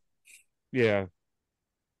Samuel. Yeah.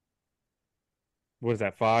 What is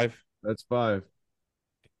that, 5? That's 5.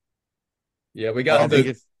 Yeah, we got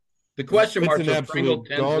the question marks are Pringle,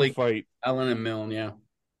 Tinsley, fight. Allen, and Milne. Yeah,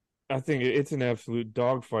 I think it's an absolute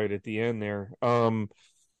dogfight at the end there. I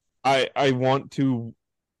want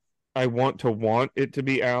it to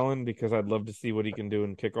be Allen because I'd love to see what he can do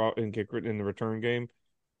in the return game.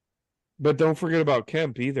 But don't forget about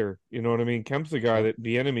Kemp either. You know what I mean? Kemp's the guy that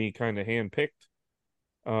Bieniemy kind of handpicked.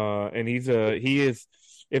 And he is.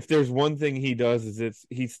 If there's one thing he does is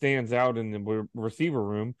he stands out in the receiver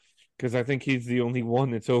room. Because I think he's the only one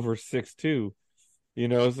that's over 6'2", you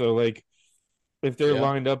know. So like, if they're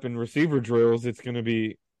lined up in receiver drills, it's going to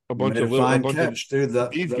be a bunch of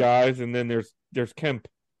these guys, and then there's Kemp,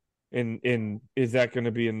 and is that going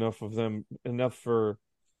to be enough for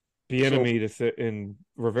Bieniemy to sit and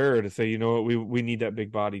Rivera to say, you know what, we need that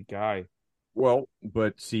big bodied guy. Well,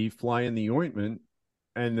 but see, fly in the ointment,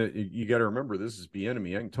 and you got to remember this is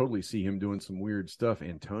Bieniemy. I can totally see him doing some weird stuff.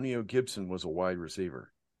 Antonio Gibson was a wide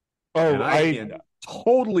receiver. Oh, and I can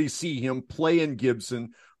totally see him playing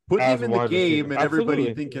Gibson, putting him in the game, receiver. And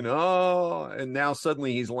everybody thinking, and now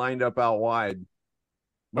suddenly he's lined up out wide.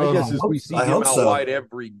 My guess is we see him out wide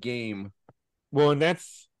every game. Well, and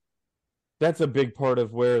that's a big part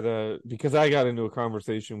of where because I got into a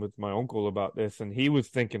conversation with my uncle about this, and he was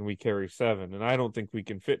thinking we carry 7, and I don't think we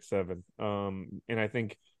can fit 7. And I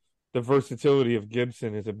think the versatility of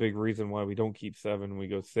Gibson is a big reason why we don't keep 7, we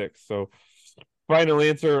go 6. So final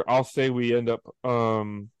answer, I'll say we end up.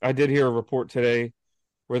 I did hear a report today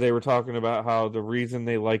where they were talking about how the reason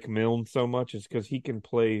they like Milne so much is because he can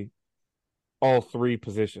play all 3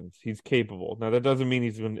 positions. He's capable. Now that doesn't mean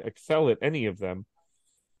he's going to excel at any of them,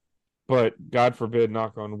 but God forbid,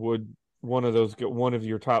 knock on wood, one of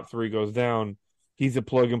your top 3 goes down. He's a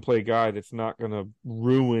plug and play guy that's not going to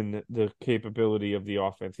ruin the capability of the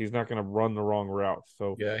offense. He's not going to run the wrong routes.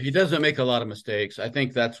 So yeah, he doesn't make a lot of mistakes. I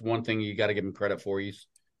think that's one thing you got to give him credit for. He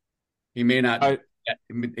may not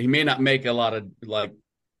make a lot of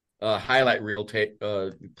highlight reel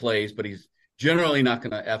plays, but he's generally not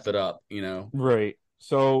going to F it up, Right.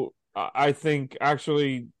 So I think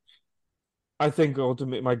ultimately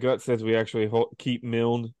my gut says we actually keep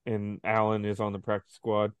Milne and Allen is on the practice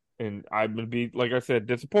squad. And I would be, like I said,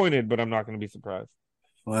 disappointed, but I'm not going to be surprised.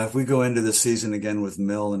 Well, if we go into the season again with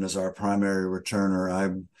Milne as our primary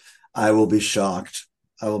returner, I will be shocked.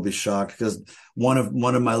 I will be shocked because one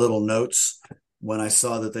of my little notes when I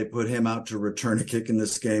saw that they put him out to return a kick in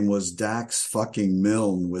this game was Dax fucking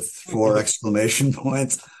Milne with 4 exclamation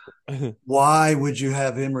points. Why would you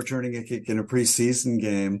have him returning a kick in a preseason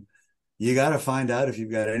game? You got to find out if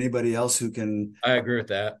you've got anybody else who can. I agree with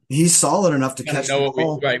that. He's solid enough to catch the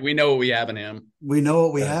ball. Right. We know what we have in him. We know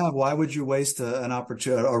what we have. Why would you waste an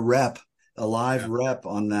opportunity, a live rep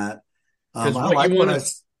on that? I like what I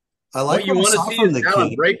saw from the Allen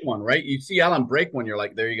kid. Break one, right? You see Allen break one, you're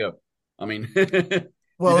like, there you go. I mean,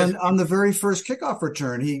 well, and on the very first kickoff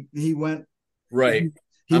return, he went right.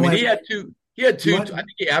 He had two. I think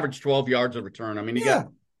he averaged 12 yards of return. I mean,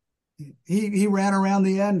 he ran around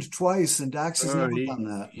the end twice, and Dax has never done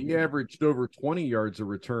that. He averaged over 20 yards of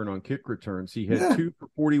return on kick returns. He had 2 for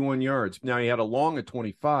 41 yards. Now he had a long of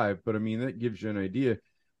 25, but I mean that gives you an idea.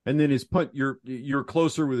 And then his punt, you're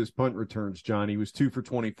closer with his punt returns, John. He was 2 for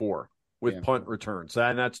 24 with punt returns,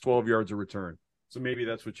 and that's 12 yards of return. So maybe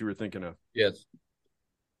that's what you were thinking of. Yes.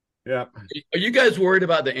 Yeah. Are you guys worried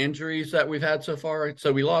about the injuries that we've had so far?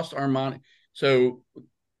 So we lost Armani. So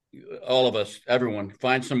all of us, everyone,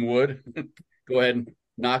 find some wood. Go ahead and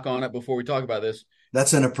knock on it before we talk about this.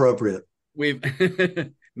 That's inappropriate.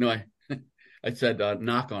 No, I said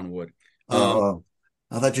knock on wood. I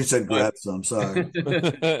thought you said grab some. Sorry.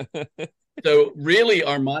 So really,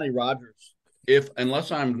 Armani Rogers,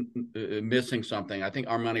 unless I'm missing something, I think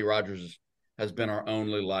Armani Rogers has been our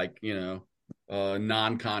only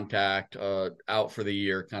non-contact out for the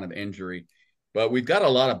year kind of injury. But we've got a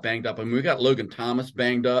lot of banged up. I mean, we got Logan Thomas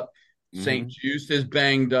banged up. St. Juice is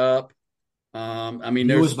banged up. He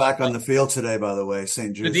was back on the field today, by the way.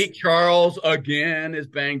 St. Juice. Sadiq Charles again is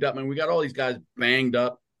banged up. I mean, we got all these guys banged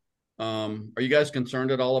up. Are you guys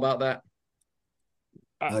concerned at all about that?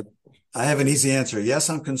 I have an easy answer. Yes,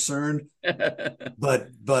 I'm concerned, but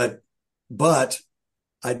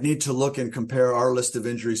I'd need to look and compare our list of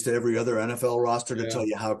injuries to every other NFL roster to tell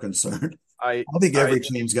you how concerned. I think every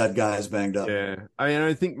team's got guys banged up. Yeah,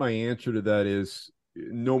 I think my answer to that is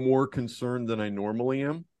no more concerned than I normally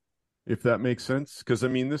am, if that makes sense. Because I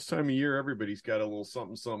mean, this time of year, everybody's got a little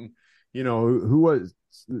something. Who was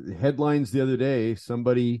headlines the other day?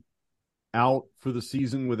 Somebody out for the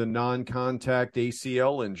season with a non-contact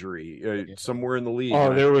ACL injury somewhere in the league.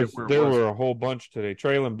 Oh, there were a whole bunch today.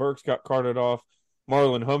 Traylon Burks got carted off.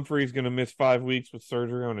 Marlon Humphrey's going to miss 5 weeks with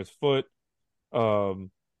surgery on his foot.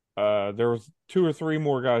 There was 2 or 3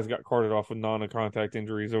 more guys got carted off with non-contact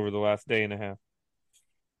injuries over the last day and a half.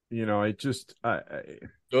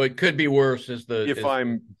 So it could be worse.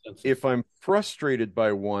 If I'm frustrated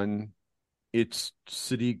by one, it's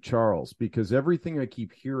Sadiq Charles, because everything I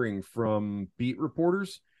keep hearing from beat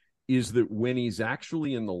reporters is that when he's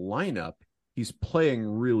actually in the lineup, he's playing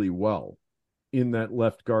really well in that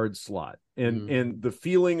left guard slot. And the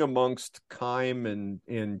feeling amongst Keim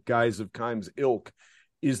and guys of Keim's ilk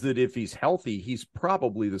is that if he's healthy, he's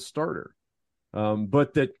probably the starter.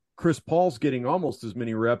 But that Chris Paul's getting almost as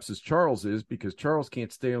many reps as Charles is because Charles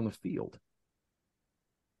can't stay on the field.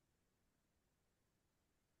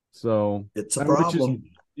 So it's a problem.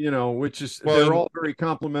 They're all very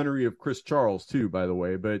complimentary of Chris Charles too, by the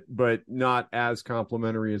way, but not as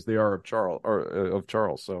complimentary as they are of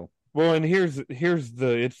Charles. So. Well, and here's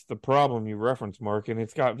the problem you referenced, Mark, and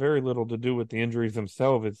it's got very little to do with the injuries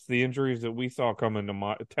themselves. It's the injuries that we saw coming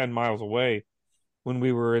to 10 miles away when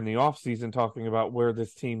we were in the offseason talking about where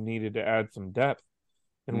this team needed to add some depth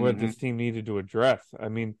and what this team needed to address. I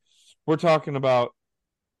mean, we're talking about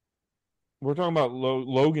we're talking about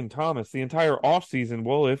Logan Thomas the entire offseason.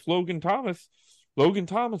 Well, if Logan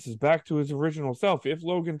Thomas is back to his original self, if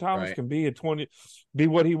Logan Thomas Right. can be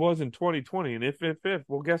what he was in 2020, and if,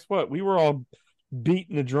 well, guess what? We were all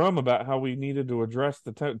beating the drum about how we needed to address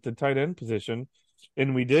the tight end position,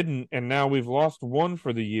 and we didn't. And now we've lost one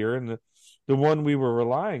for the year, and the one we were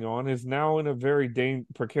relying on is now in a very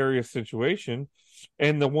precarious situation.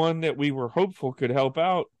 And the one that we were hopeful could help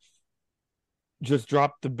out just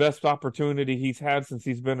dropped the best opportunity he's had since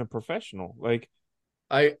he's been a professional. Like,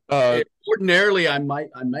 ordinarily I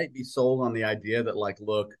might be sold on the idea that, like,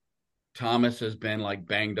 look, Thomas has been like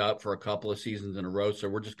banged up for a couple of seasons in a row, so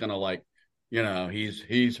we're just gonna, like,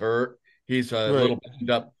 he's hurt, he's a little banged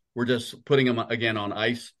up. We're just putting him again on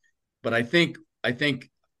ice. But I think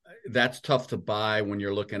that's tough to buy when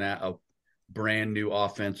you're looking at a brand new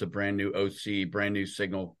offense, a brand new OC, brand new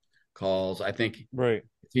signal calls. I think if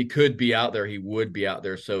he could be out there, he would be out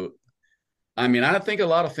there. So, I mean, I think a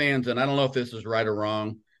lot of fans, and I don't know if this is right or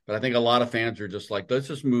wrong, but I think a lot of fans are just like, let's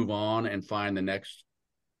just move on and find the next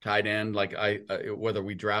tight end, like whether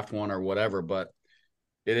we draft one or whatever. But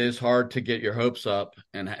it is hard to get your hopes up,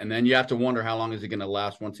 and then you have to wonder how long is he going to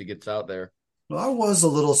last once he gets out there. Well, I was a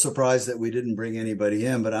little surprised that we didn't bring anybody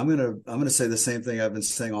in, but I'm gonna say the same thing I've been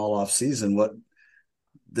saying all off season. What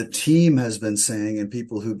the team has been saying, and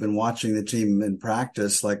people who've been watching the team in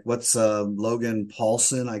practice, like what's Logan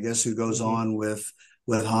Paulson, I guess, who goes on with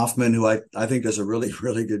Hoffman, who I think does a really,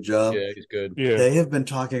 really good job. Yeah, he's good. Yeah. They have been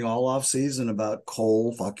talking all off season about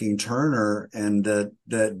Cole fucking Turner, and that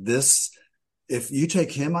this, if you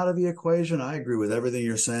take him out of the equation, I agree with everything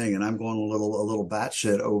you're saying, and I'm going a little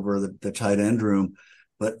batshit over the tight end room.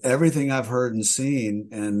 But everything I've heard and seen,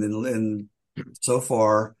 and in so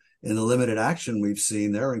far in the limited action we've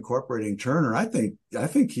seen, they're incorporating Turner. I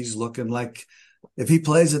think he's looking like, if he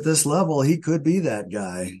plays at this level, he could be that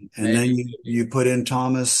guy. And then you put in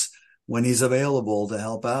Thomas when he's available to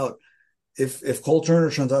help out. If Cole Turner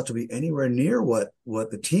turns out to be anywhere near what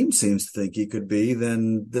the team seems to think he could be,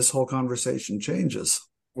 then this whole conversation changes.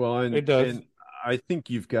 Well, and it does. And I think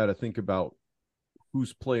you've got to think about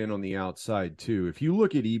who's playing on the outside too. If you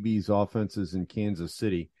look at EB's offenses in Kansas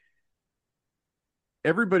City,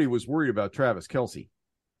 everybody was worried about Travis Kelce.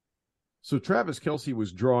 So Travis Kelce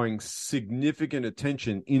was drawing significant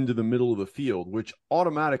attention into the middle of the field, which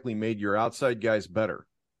automatically made your outside guys better.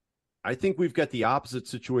 I think we've got the opposite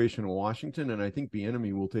situation in Washington, and I think the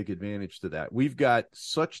enemy will take advantage to that. We've got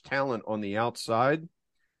such talent on the outside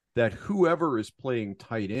that whoever is playing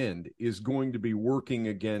tight end is going to be working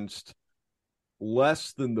against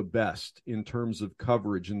less than the best in terms of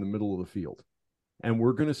coverage in the middle of the field. And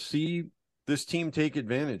we're going to see this team take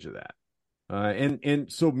advantage of that.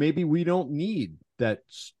 And so maybe we don't need that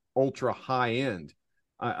ultra high end.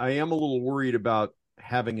 I am a little worried about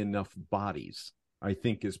having enough bodies, I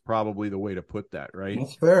think, is probably the way to put that, right?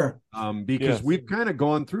 That's fair. Because we've kind of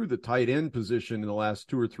gone through the tight end position in the last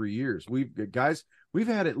 2 or 3 years. We've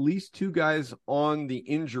had at least 2 guys on the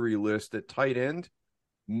injury list at tight end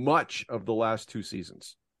much of the last 2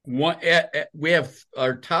 seasons. We have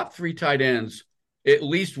our top 3 tight ends. At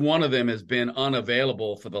least one of them has been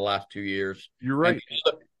unavailable for the last 2 years. You're right.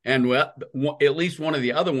 And at least one of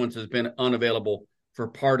the other ones has been unavailable for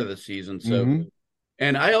part of the season. So,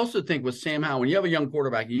 And I also think with Sam Howell, when you have a young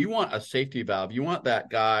quarterback, you want a safety valve. You want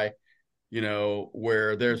that guy,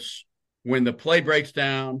 where when the play breaks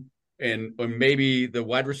down and maybe the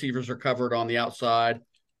wide receivers are covered on the outside,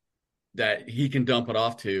 that he can dump it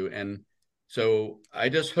off to. And so I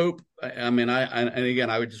just hope, and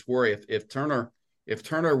again, I would just worry if Turner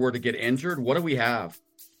were to get injured, what do we have?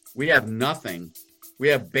 We have nothing. We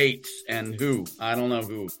have Bates and who? I don't know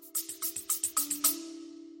who.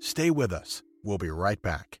 Stay with us. We'll be right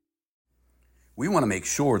back. We want to make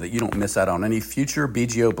sure that you don't miss out on any future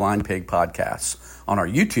BGO Blind Pig podcasts. On our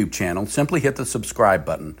YouTube channel, simply hit the subscribe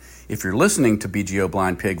button. If you're listening to BGO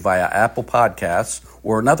Blind Pig via Apple Podcasts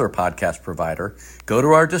or another podcast provider, go to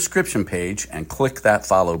our description page and click that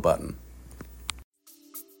follow button.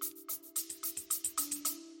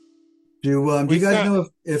 Do you guys know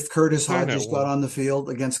if Curtis Hodges got on the field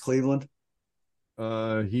against Cleveland?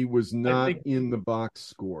 He was not in the box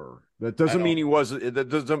score. That doesn't mean he wasn't.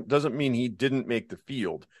 That doesn't mean he didn't make the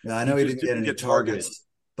field. Yeah, I know he didn't get any targets.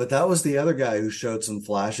 But that was the other guy who showed some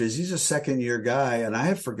flashes. He's a second-year guy, and I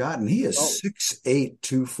have forgotten he is 6'8",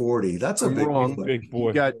 240. That's a big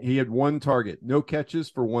boy. He had 1 target, no catches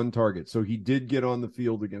for 1 target. So he did get on the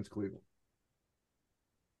field against Cleveland.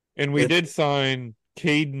 And we did sign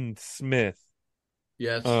Caden Smith.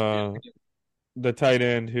 Yes. The tight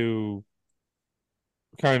end who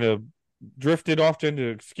kind of drifted off into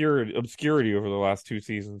obscurity over the last 2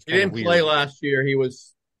 seasons. He didn't play last year.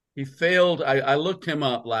 He failed. I looked him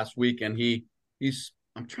up last week, and he's.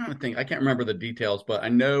 I'm trying to think. I can't remember the details, but I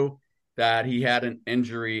know that he had an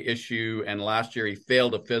injury issue, and last year he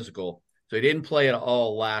failed a physical, so he didn't play at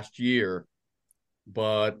all last year.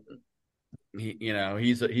 But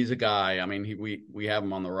he's a guy. I mean, we have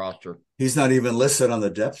him on the roster. He's not even listed on the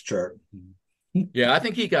depth chart. Yeah, I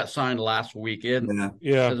think he got signed last week.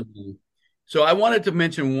 Yeah. So I wanted to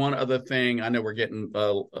mention one other thing. I know we're getting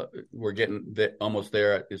almost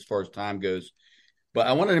there as far as time goes, but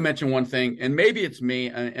I wanted to mention one thing, and maybe it's me.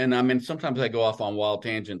 And I mean, sometimes I go off on wild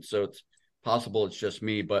tangents, so it's possible it's just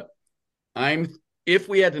me. But if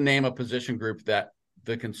we had to name a position group that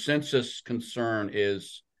the consensus concern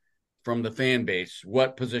is from the fan base,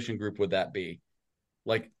 what position group would that be?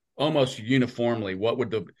 Like almost uniformly, what would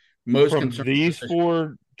the most from these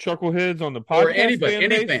four chuckleheads on the podcast or anybody,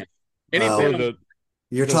 any fan?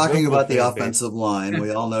 You're talking about the offensive line.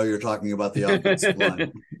 We all know you're talking about the offensive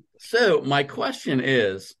line. So my question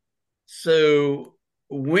is, so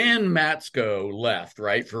when Matsko left,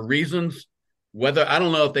 right, for reasons, whether I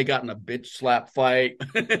don't know if they got in a bitch slap fight,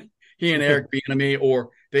 he and Eric Bieniemy, or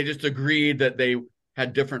they just agreed that they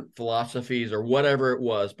had different philosophies or whatever it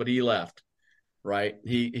was, but he left, right?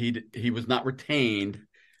 He was not retained.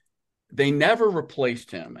 They never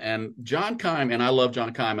replaced him. And John Keim, and I love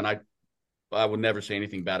John Keim, and I would never say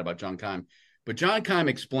anything bad about John Keim, but John Keim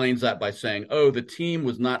explains that by saying, the team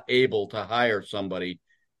was not able to hire somebody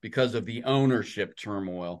because of the ownership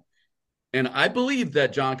turmoil. And I believe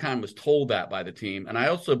that John Keim was told that by the team. And I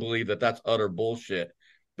also believe that that's utter bullshit,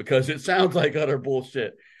 because it sounds like utter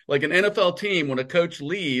bullshit. Like an NFL team, when a coach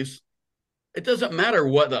leaves, it doesn't matter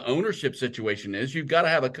what the ownership situation is. You've got to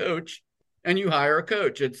have a coach, and you hire a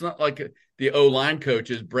coach. It's not like the O-line coach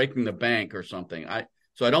is breaking the bank or something.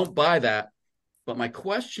 So I don't buy that. But my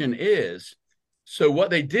question is, so what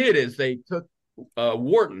they did is they took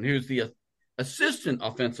Wharton, who's the assistant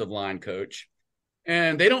offensive line coach,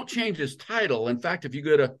 and they don't change his title. In fact, if you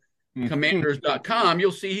go to commanders.com,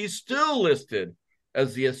 you'll see he's still listed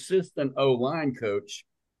as the assistant O-line coach.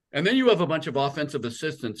 And then you have a bunch of offensive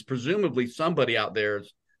assistants. Presumably somebody out there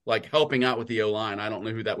is like helping out with the O-line. I don't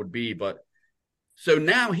know who that would be, but so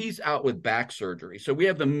now he's out with back surgery. So we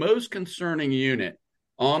have the most concerning unit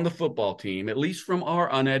on the football team, at least from our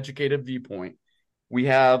uneducated viewpoint. We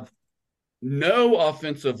have no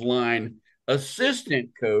offensive line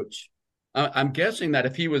assistant coach. I'm guessing that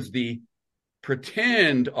if he was the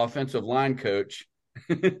pretend offensive line coach,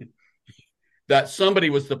 that somebody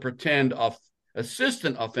was the pretend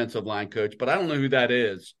assistant offensive line coach, but I don't know who that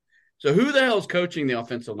is. So who the hell is coaching the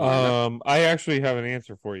offensive line? I actually have an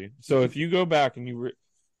answer for you. So if you go back and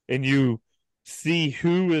you see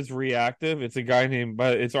who is reactive, it's a guy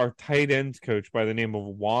it's our tight ends coach by the name of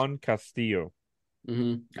Juan Castillo.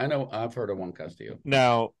 Mm-hmm. I know, I've heard of Juan Castillo.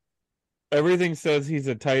 Now, everything says he's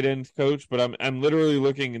a tight end coach, but I'm literally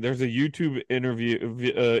looking. There's a YouTube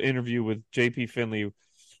interview with JP Finley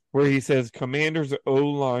where he says Commanders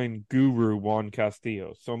O-line guru Juan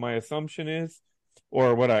Castillo. So my assumption is,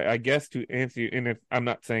 or what I guess to answer you, and I'm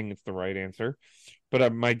not saying it's the right answer,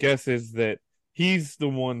 but my guess is that he's the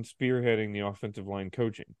one spearheading the offensive line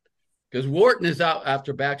coaching. Because Wharton is out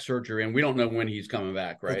after back surgery, and we don't know when he's coming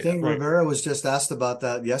back, right? I think Rivera was just asked about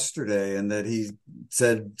that yesterday, and that he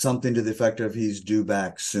said something to the effect of he's due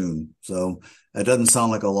back soon. So it doesn't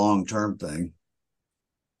sound like a long-term thing.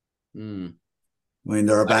 I mean,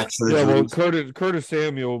 there are back surgeries. Yeah, well, Curtis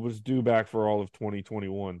Samuel was due back for all of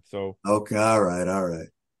 2021. So okay, all right.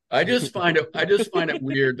 I just find it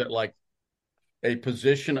weird that like a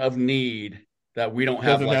position of need that we don't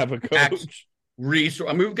have a coach. Resource.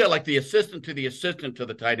 I mean, we've got like the assistant to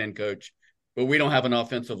the tight end coach, but we don't have an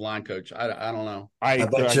offensive line coach. I don't know.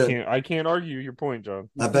 I can't argue your point, John.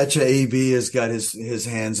 I bet you AB has got his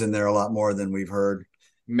hands in there a lot more than we've heard.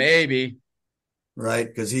 Maybe. Right,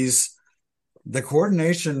 because he's the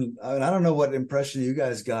coordination. I don't know what impression you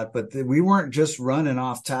guys got, but we weren't just running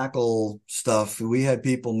off tackle stuff. We had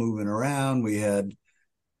people moving around.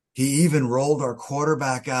 He even rolled our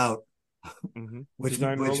quarterback out. Mm-hmm. Which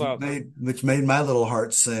made my little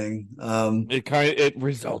heart sing. It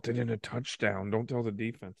resulted in a touchdown. Don't tell the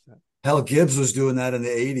defense that. Hell, Gibbs was doing that in the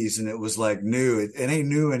 80s, and it was like new. It ain't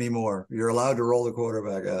new anymore. You're allowed to roll the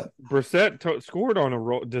quarterback out. Brissett scored on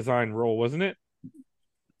a design roll, wasn't it?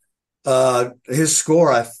 His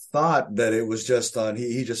score, I thought that it was just on.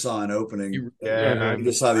 He just saw an opening. He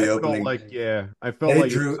just saw the opening. I felt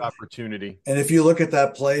like it was opportunity. And if you look at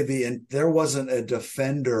that play, there wasn't a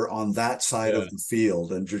defender on that side of the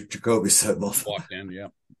field. And Jacoby said, "Well, walked in, yeah,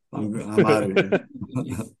 I'm out of here."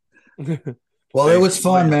 Well, it was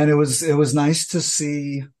fun, Hey, man. It was nice to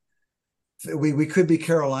see. We could be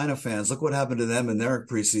Carolina fans. Look what happened to them in their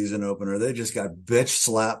preseason opener. They just got bitch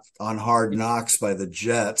slapped on Hard Knocks by the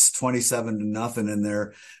Jets, 27-0, and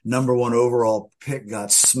their number one overall pick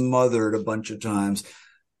got smothered a bunch of times.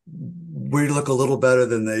 We look a little better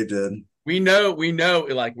than they did. We know,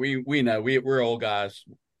 like we know we're old guys.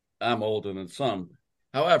 I'm older than some.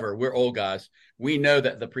 However, we're old guys. We know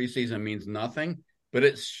that the preseason means nothing, but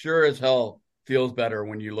it sure as hell feels better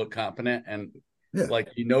when you look confident and Yeah. like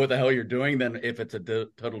you know what the hell you're doing than if it's a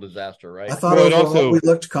total disaster, I right? thought Well, it overall also we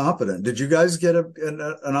looked competent. Did you guys get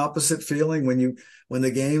an opposite feeling when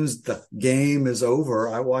the game is over?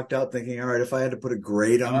 I walked out thinking, all right, if I had to put a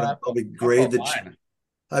grade on it, I felt fine.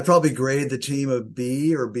 I'd probably grade the team a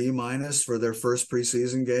B or B minus for their first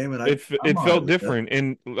preseason game, and I'm it all right felt with that. different.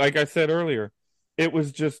 And like I said earlier, it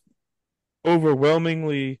was just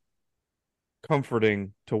overwhelmingly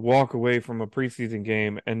comforting to walk away from a preseason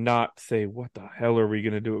game and not say, "What the hell are we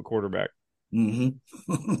going to do at quarterback?"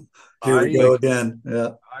 Mm-hmm. Here we I, go again. Yeah.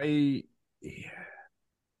 I,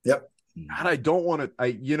 Yep. God, I don't want to.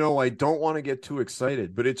 I don't want to get too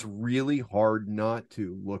excited, but it's really hard not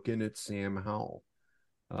to looking at Sam Howell.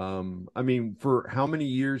 I mean, for how many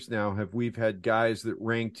years now have we had guys that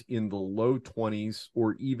ranked in the low 20s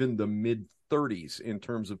or even the mid 30s in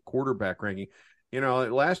terms of quarterback ranking?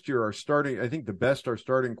 Last year I think our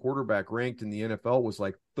starting quarterback ranked in the NFL was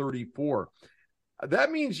like 34.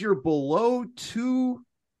 That means you're below two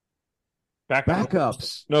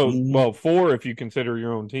backups. No, Mm-hmm. well, four if you consider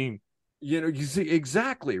your own team. You see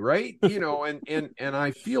exactly, right? And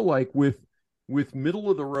I feel like with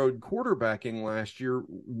middle of the road quarterbacking last year,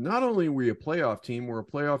 not only were we a playoff team, we're a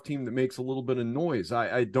playoff team that makes a little bit of noise.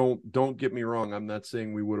 I don't get me wrong. I'm not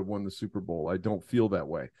saying we would have won the Super Bowl. I don't feel that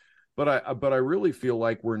way. But I really feel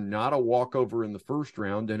like we're not a walkover in the first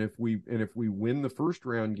round. And if we win the first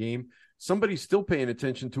round game, somebody's still paying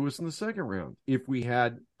attention to us in the second round. If we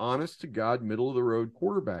had honest to God, middle of the road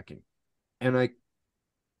quarterbacking. And I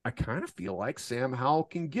kind of feel like Sam Howell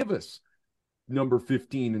can give us number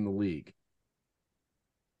 15 in the league.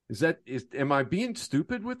 Am I being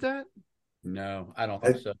stupid with that? No, I don't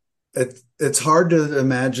think so. It's hard to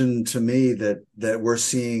imagine to me that we're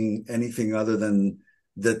seeing anything other than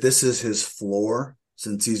that this is his floor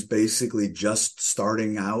since he's basically just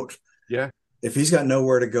starting out. Yeah. If he's got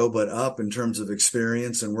nowhere to go but up in terms of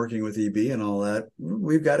experience and working with EB and all that,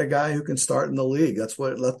 we've got a guy who can start in the league. That's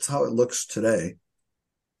how it looks today.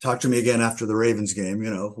 Talk to me again after the Ravens game.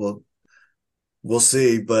 We'll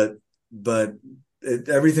see, but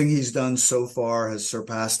everything he's done so far has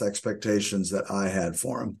surpassed expectations that I had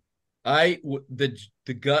for him.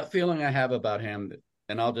 The gut feeling I have about him,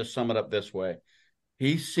 and I'll just sum it up this way: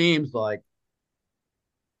 he seems like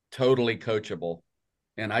totally coachable,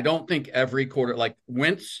 and I don't think every quarter like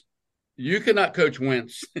Wentz. You cannot coach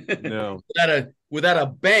Wentz No. without a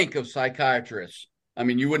bank of psychiatrists. I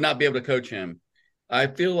mean, you would not be able to coach him. I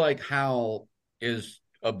feel like Howell is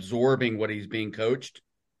absorbing what he's being coached,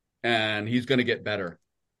 and he's going to get better,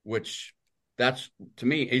 which that's, to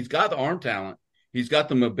me, he's got the arm talent. He's got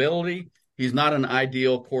the mobility. He's not an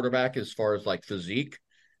ideal quarterback as far as like physique,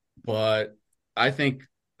 but I think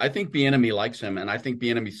Bieniemy likes him, and I think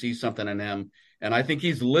Bieniemy sees something in him, and I think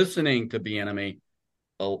he's listening to Bieniemy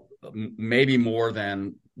maybe more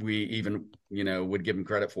than we even, would give him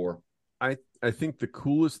credit for. I think the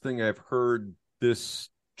coolest thing I've heard this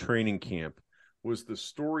training camp was the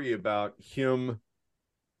story about him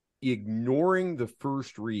ignoring the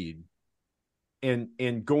first read and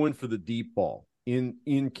going for the deep ball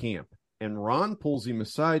in camp. And Ron pulls him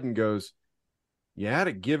aside and goes, you had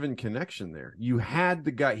a given connection there. You had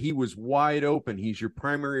the guy. He was wide open. He's your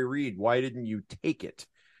primary read. Why didn't you take it?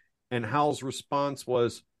 And Howell's response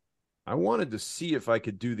was, I wanted to see if I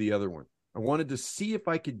could do the other one. I wanted to see if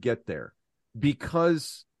I could get there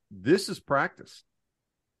because this is practice.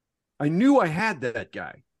 I knew I had that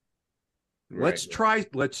guy. Right.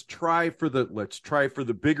 Let's try for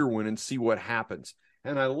the bigger one and see what happens.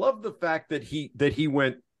 And I love the fact that he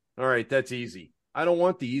went, all right, that's easy. I don't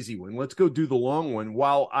want the easy one. Let's go do the long one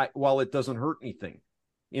while it doesn't hurt anything.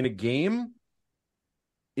 In a game,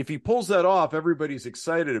 if he pulls that off, everybody's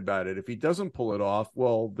excited about it. If he doesn't pull it off,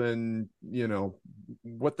 well, then,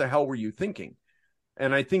 what the hell were you thinking?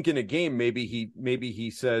 And I think in a game, maybe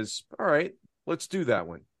he says, all right, let's do that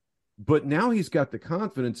one. But now he's got the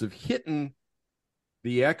confidence of hitting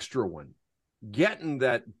the extra one, getting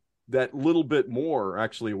that little bit more.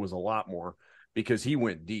 Actually, it was a lot more because he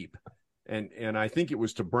went deep. And I think it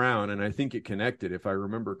was to Brown, and I think it connected, if I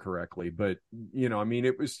remember correctly. But,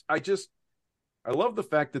 it was I love the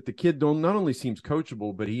fact that the kid not only seems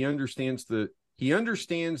coachable, but he understands the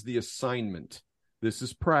assignment. This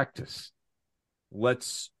is practice.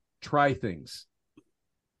 Let's try things.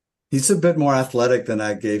 He's a bit more athletic than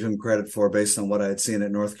I gave him credit for based on what I had seen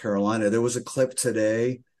at North Carolina. There was a clip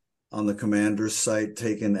today on the Commanders site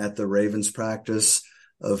taken at the Ravens practice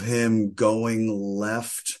of him going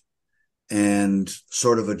left and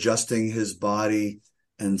sort of adjusting his body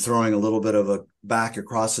and throwing a little bit of a back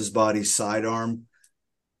across his body sidearm.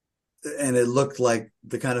 And it looked like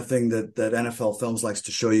the kind of thing that NFL Films likes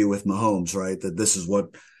to show you with Mahomes, right? That this is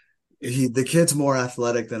what the kid's more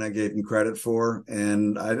athletic than I gave him credit for.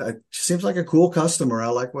 And I seems like a cool customer. I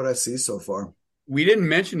like what I see so far. We didn't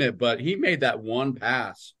mention it, but he made that one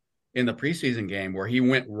pass in the preseason game where he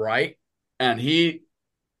went right and he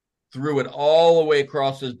threw it all the way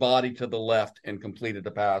across his body to the left and completed the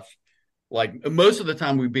pass. Like most of the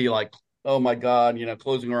time we'd be like, oh my God,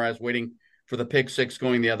 closing our eyes, waiting for the pick six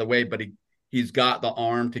going the other way, but he's got the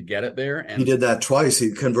arm to get it there. And he did that twice.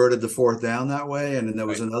 He converted the fourth down that way. And then there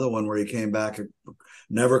was another one where he came back,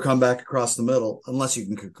 never come back across the middle unless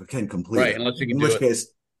you can complete right, it. Unless you can in do which it. Case,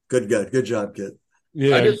 good job, kid.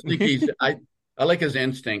 Yeah. I just think I like his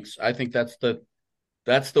instincts. I think that's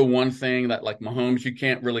the one thing that, like Mahomes, you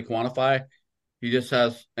can't really quantify. He just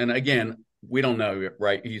has, and again, we don't know,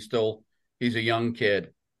 right? He's a young kid,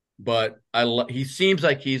 but he seems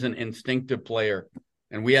like he's an instinctive player,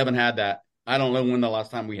 and we haven't had that. I don't know when the last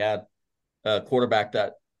time we had a quarterback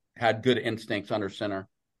that had good instincts under center.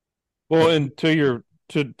 Well, and to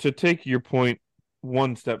take your point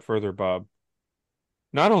one step further, Bob,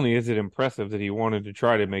 not only is it impressive that he wanted to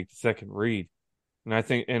try to make the second read,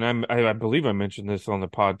 and I believe I mentioned this on the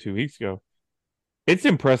pod 2 weeks ago, it's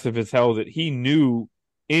impressive as hell that he knew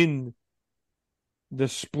in the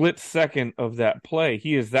split second of that play,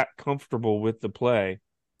 he is that comfortable with the play.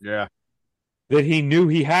 Yeah. That he knew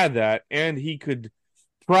he had that, and he could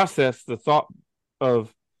process the thought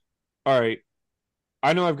of, all right,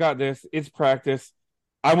 I know I've got this. It's practice.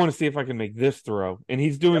 I want to see if I can make this throw. And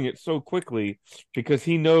he's doing it so quickly because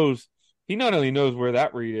he not only knows where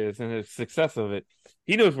that read is and the success of it,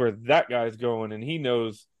 he knows where that guy's going, and he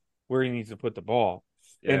knows where he needs to put the ball.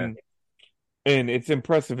 Yeah. And it's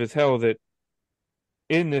impressive as hell that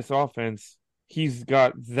in this offense, he's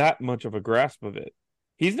got that much of a grasp of it.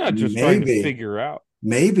 He's not just trying to figure out.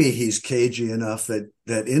 Maybe he's cagey enough that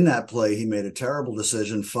in that play he made a terrible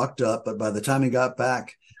decision, fucked up, but by the time he got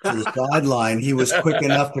back to the sideline, he was quick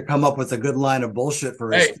enough to come up with a good line of bullshit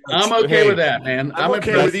for his. Hey, I'm okay with that, man. I'm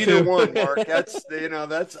okay with either one, Mark.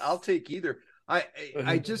 That's I'll take either.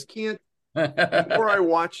 I just can't. The more I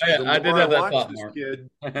watch,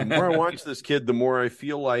 this kid, the more I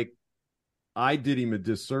feel like I did him a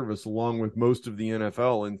disservice, along with most of the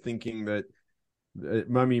NFL, in thinking that.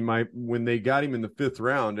 I mean, when they got him in the fifth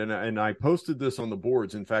round, and I posted this on the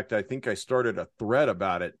boards. In fact, I think I started a thread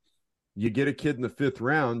about it. You get a kid in the fifth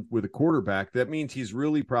round with a quarterback, that means he's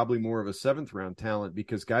really probably more of a seventh round talent,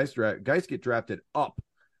 because guys get drafted up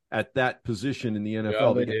at that position in the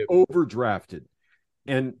NFL. Yeah, they get overdrafted.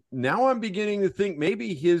 And now I'm beginning to think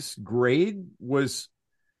maybe his grade was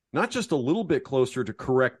not just a little bit closer to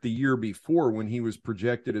correct the year before when he was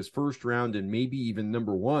projected as first round and maybe even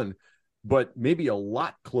number one, but maybe a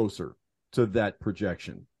lot closer to that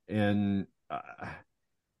projection. And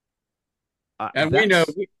we know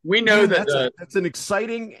that that's an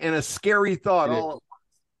exciting and a scary thought.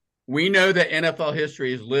 We know that NFL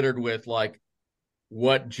history is littered with like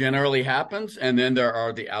what generally happens, and then there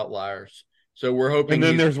are the outliers. So we're hoping. And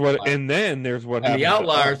then there's what the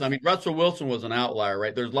outliers. I mean, Russell Wilson was an outlier,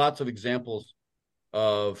 right? There's lots of examples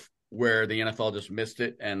of where the NFL just missed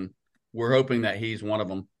it, and we're hoping that he's one of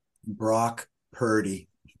them. Brock Purdy.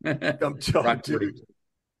 I'm telling you.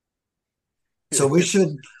 So we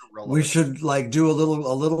should like do a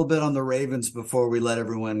little bit on the Ravens before we let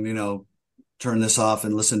everyone, turn this off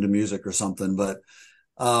and listen to music or something. But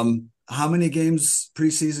how many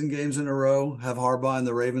preseason games in a row have Harbaugh and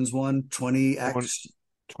the Ravens won? 20x?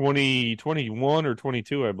 21 or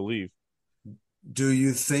 22, I believe. Do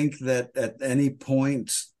you think that at any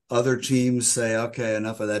point other teams say, okay,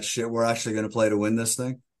 enough of that shit, we're actually going to play to win this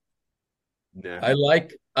thing? Yeah. I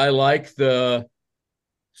like the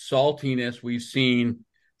saltiness we've seen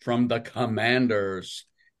from the Commanders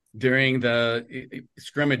during the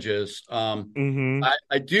scrimmages.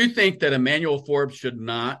 I do think that Emmanuel Forbes should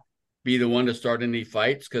not be the one to start any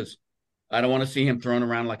fights, because I don't want to see him thrown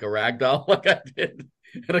around like a rag doll like I did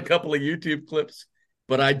in a couple of YouTube clips.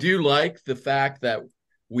 But I do like the fact that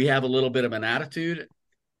we have a little bit of an attitude.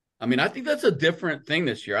 I mean, I think that's a different thing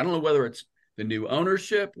this year. I don't know whether it's the new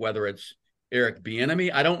ownership, whether it's Eric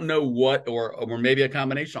Bieniemy. I don't know what, or maybe a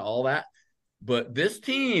combination of all that. But this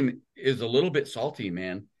team is a little bit salty,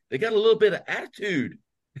 man. They got a little bit of attitude.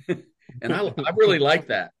 And I really like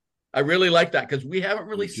that. I really like that because we haven't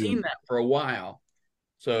really seen that for a while.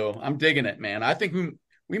 So I'm digging it, man. I think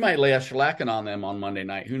we might lay a shellacking on them on Monday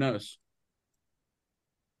night. Who knows?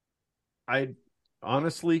 I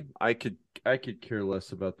could care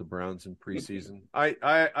less about the Browns in preseason. I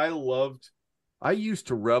used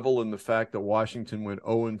to revel in the fact that Washington went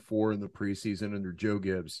 0-4 in the preseason under Joe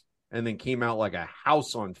Gibbs and then came out like a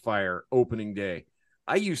house on fire opening day.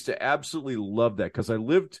 I used to absolutely love that because I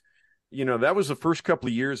lived, that was the first couple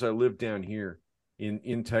of years I lived down here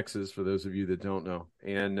in Texas, for those of you that don't know.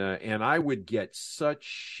 And I would get such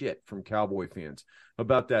shit from Cowboy fans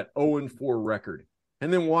about that 0-4 record.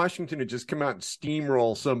 And then Washington had just come out and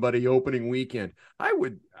steamroll somebody opening weekend. I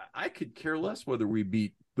could care less whether we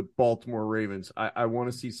beat the Baltimore Ravens. I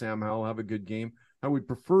want to see Sam Howell have a good game. I would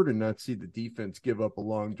prefer to not see the defense give up a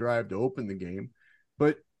long drive to open the game.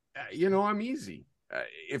 But, I'm easy.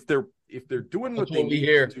 If they're doing what they need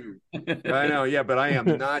to do. I know, yeah, but I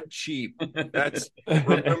am not cheap.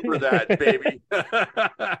 Remember that, baby.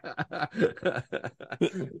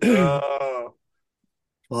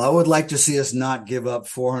 Well, I would like to see us not give up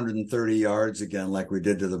 430 yards again like we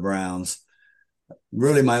did to the Browns.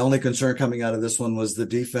 Really, my only concern coming out of this one was the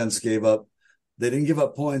defense gave up. They didn't give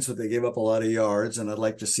up points, but they gave up a lot of yards, and I'd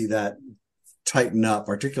like to see that tighten up,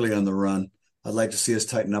 particularly on the run. I'd like to see us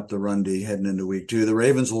tighten up the run D heading into week 2. The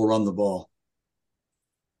Ravens will run the ball.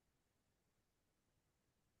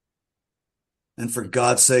 And for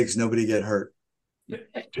God's sakes, nobody get hurt.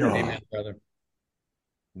 Amen, brother.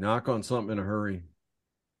 Knock on something in a hurry.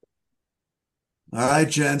 All right,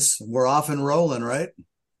 gents, we're off and rolling, right?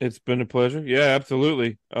 It's been a pleasure. Yeah,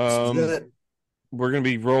 absolutely. We're going to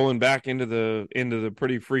be rolling back into the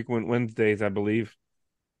pretty frequent Wednesdays, I believe,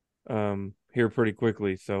 here pretty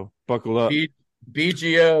quickly. So buckle up.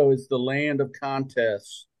 BGO is the land of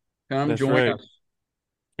contests. Come join us.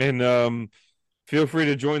 And feel free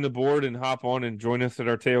to join the board and hop on and join us at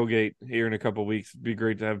our tailgate here in a couple of weeks. It'd be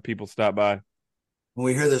great to have people stop by.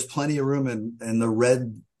 We hear there's plenty of room in the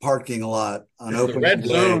red parking lot on opening day. The red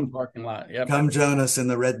zone day. Parking lot. Yep. Come join us in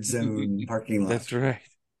the red zone parking lot. That's right.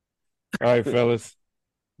 All right, fellas.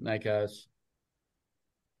 Night, guys.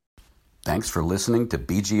 Thanks for listening to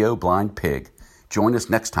BGO Blind Pig. Join us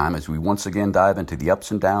next time as we once again dive into the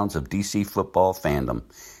ups and downs of DC football fandom.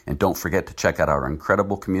 And don't forget to check out our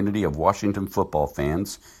incredible community of Washington football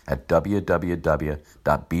fans at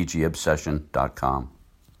www.bgobsession.com.